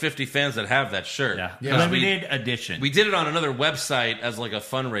only like 50 fans that have that shirt. Yeah. Limited edition. We did it on another website as like a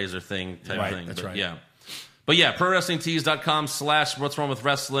fundraiser thing type thing. That's but right. Yeah. But yeah,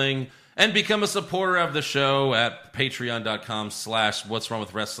 prowrestlingtees.com/what'swrongwithwrestling and become a supporter of the show at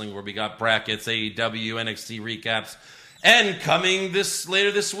patreon.com/what'swrongwithwrestling where we got brackets, AEW, NXT recaps, and coming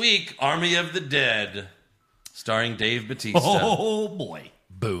later this week, Army of the Dead, starring Dave Bautista. Oh boy.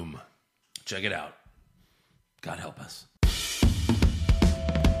 Boom. Check it out. God help us.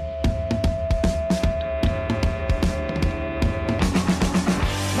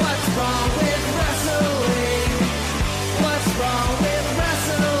 What's wrong with wrestling? What's wrong with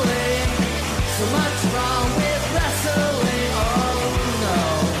wrestling? So much wrong with wrestling. Oh no.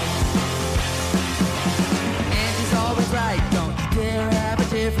 And he's always right. Don't you dare have a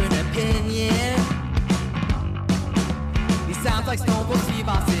different opinion. He sounds like Stone Cold Steve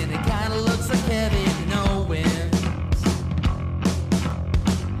Austin. It kind of looks like Kevin Owens.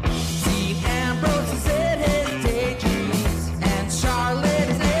 Dean Ambrose is in his daydreams, and Charlotte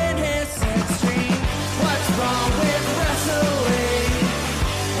is in his sex dream. What's wrong with wrestling?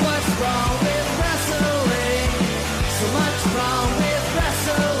 What's wrong with wrestling? So much wrong with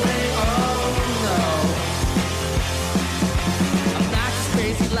wrestling. Oh no. Obnoxious,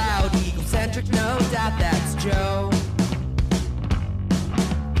 crazy, loud, egocentric, no doubt that's Joe.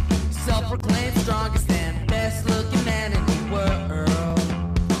 Self-proclaimed strongest and best-looking man in the world.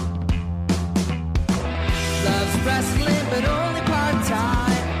 Loves wrestling, but only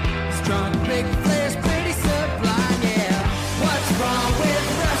part-time. Strong, big Flair's pretty sublime, yeah. What's wrong with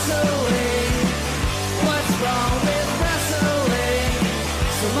wrestling? What's wrong with wrestling?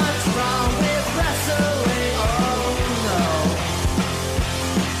 So much wrong with wrestling, oh no.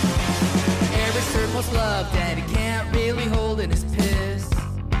 Every circle's loved, and he can't really hold in his piss.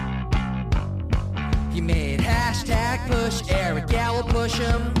 He made hashtag push Eric Gallo push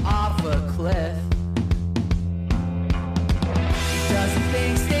him off a cliff. He doesn't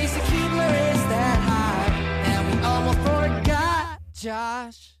think Stacy Keibler is that high, and we almost forgot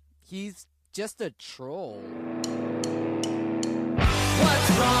Josh. He's just a troll. What's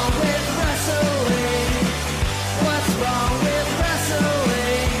wrong with wrestling? What's wrong with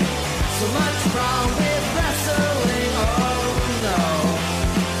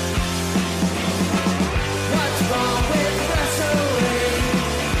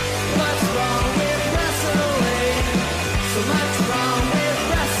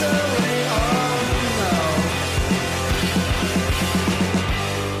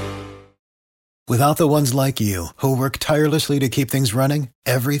Without the ones like you, who work tirelessly to keep things running,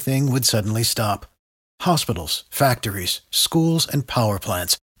 everything would suddenly stop. Hospitals, factories, schools, and power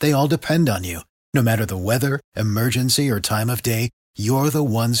plants, they all depend on you. No matter the weather, emergency, or time of day, you're the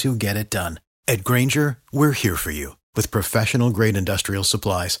ones who get it done. At Grainger, we're here for you with professional-grade industrial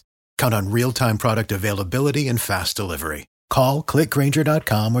supplies. Count on real-time product availability and fast delivery. Call, click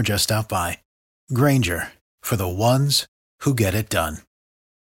Grainger.com, or just stop by. Grainger, for the ones who get it done.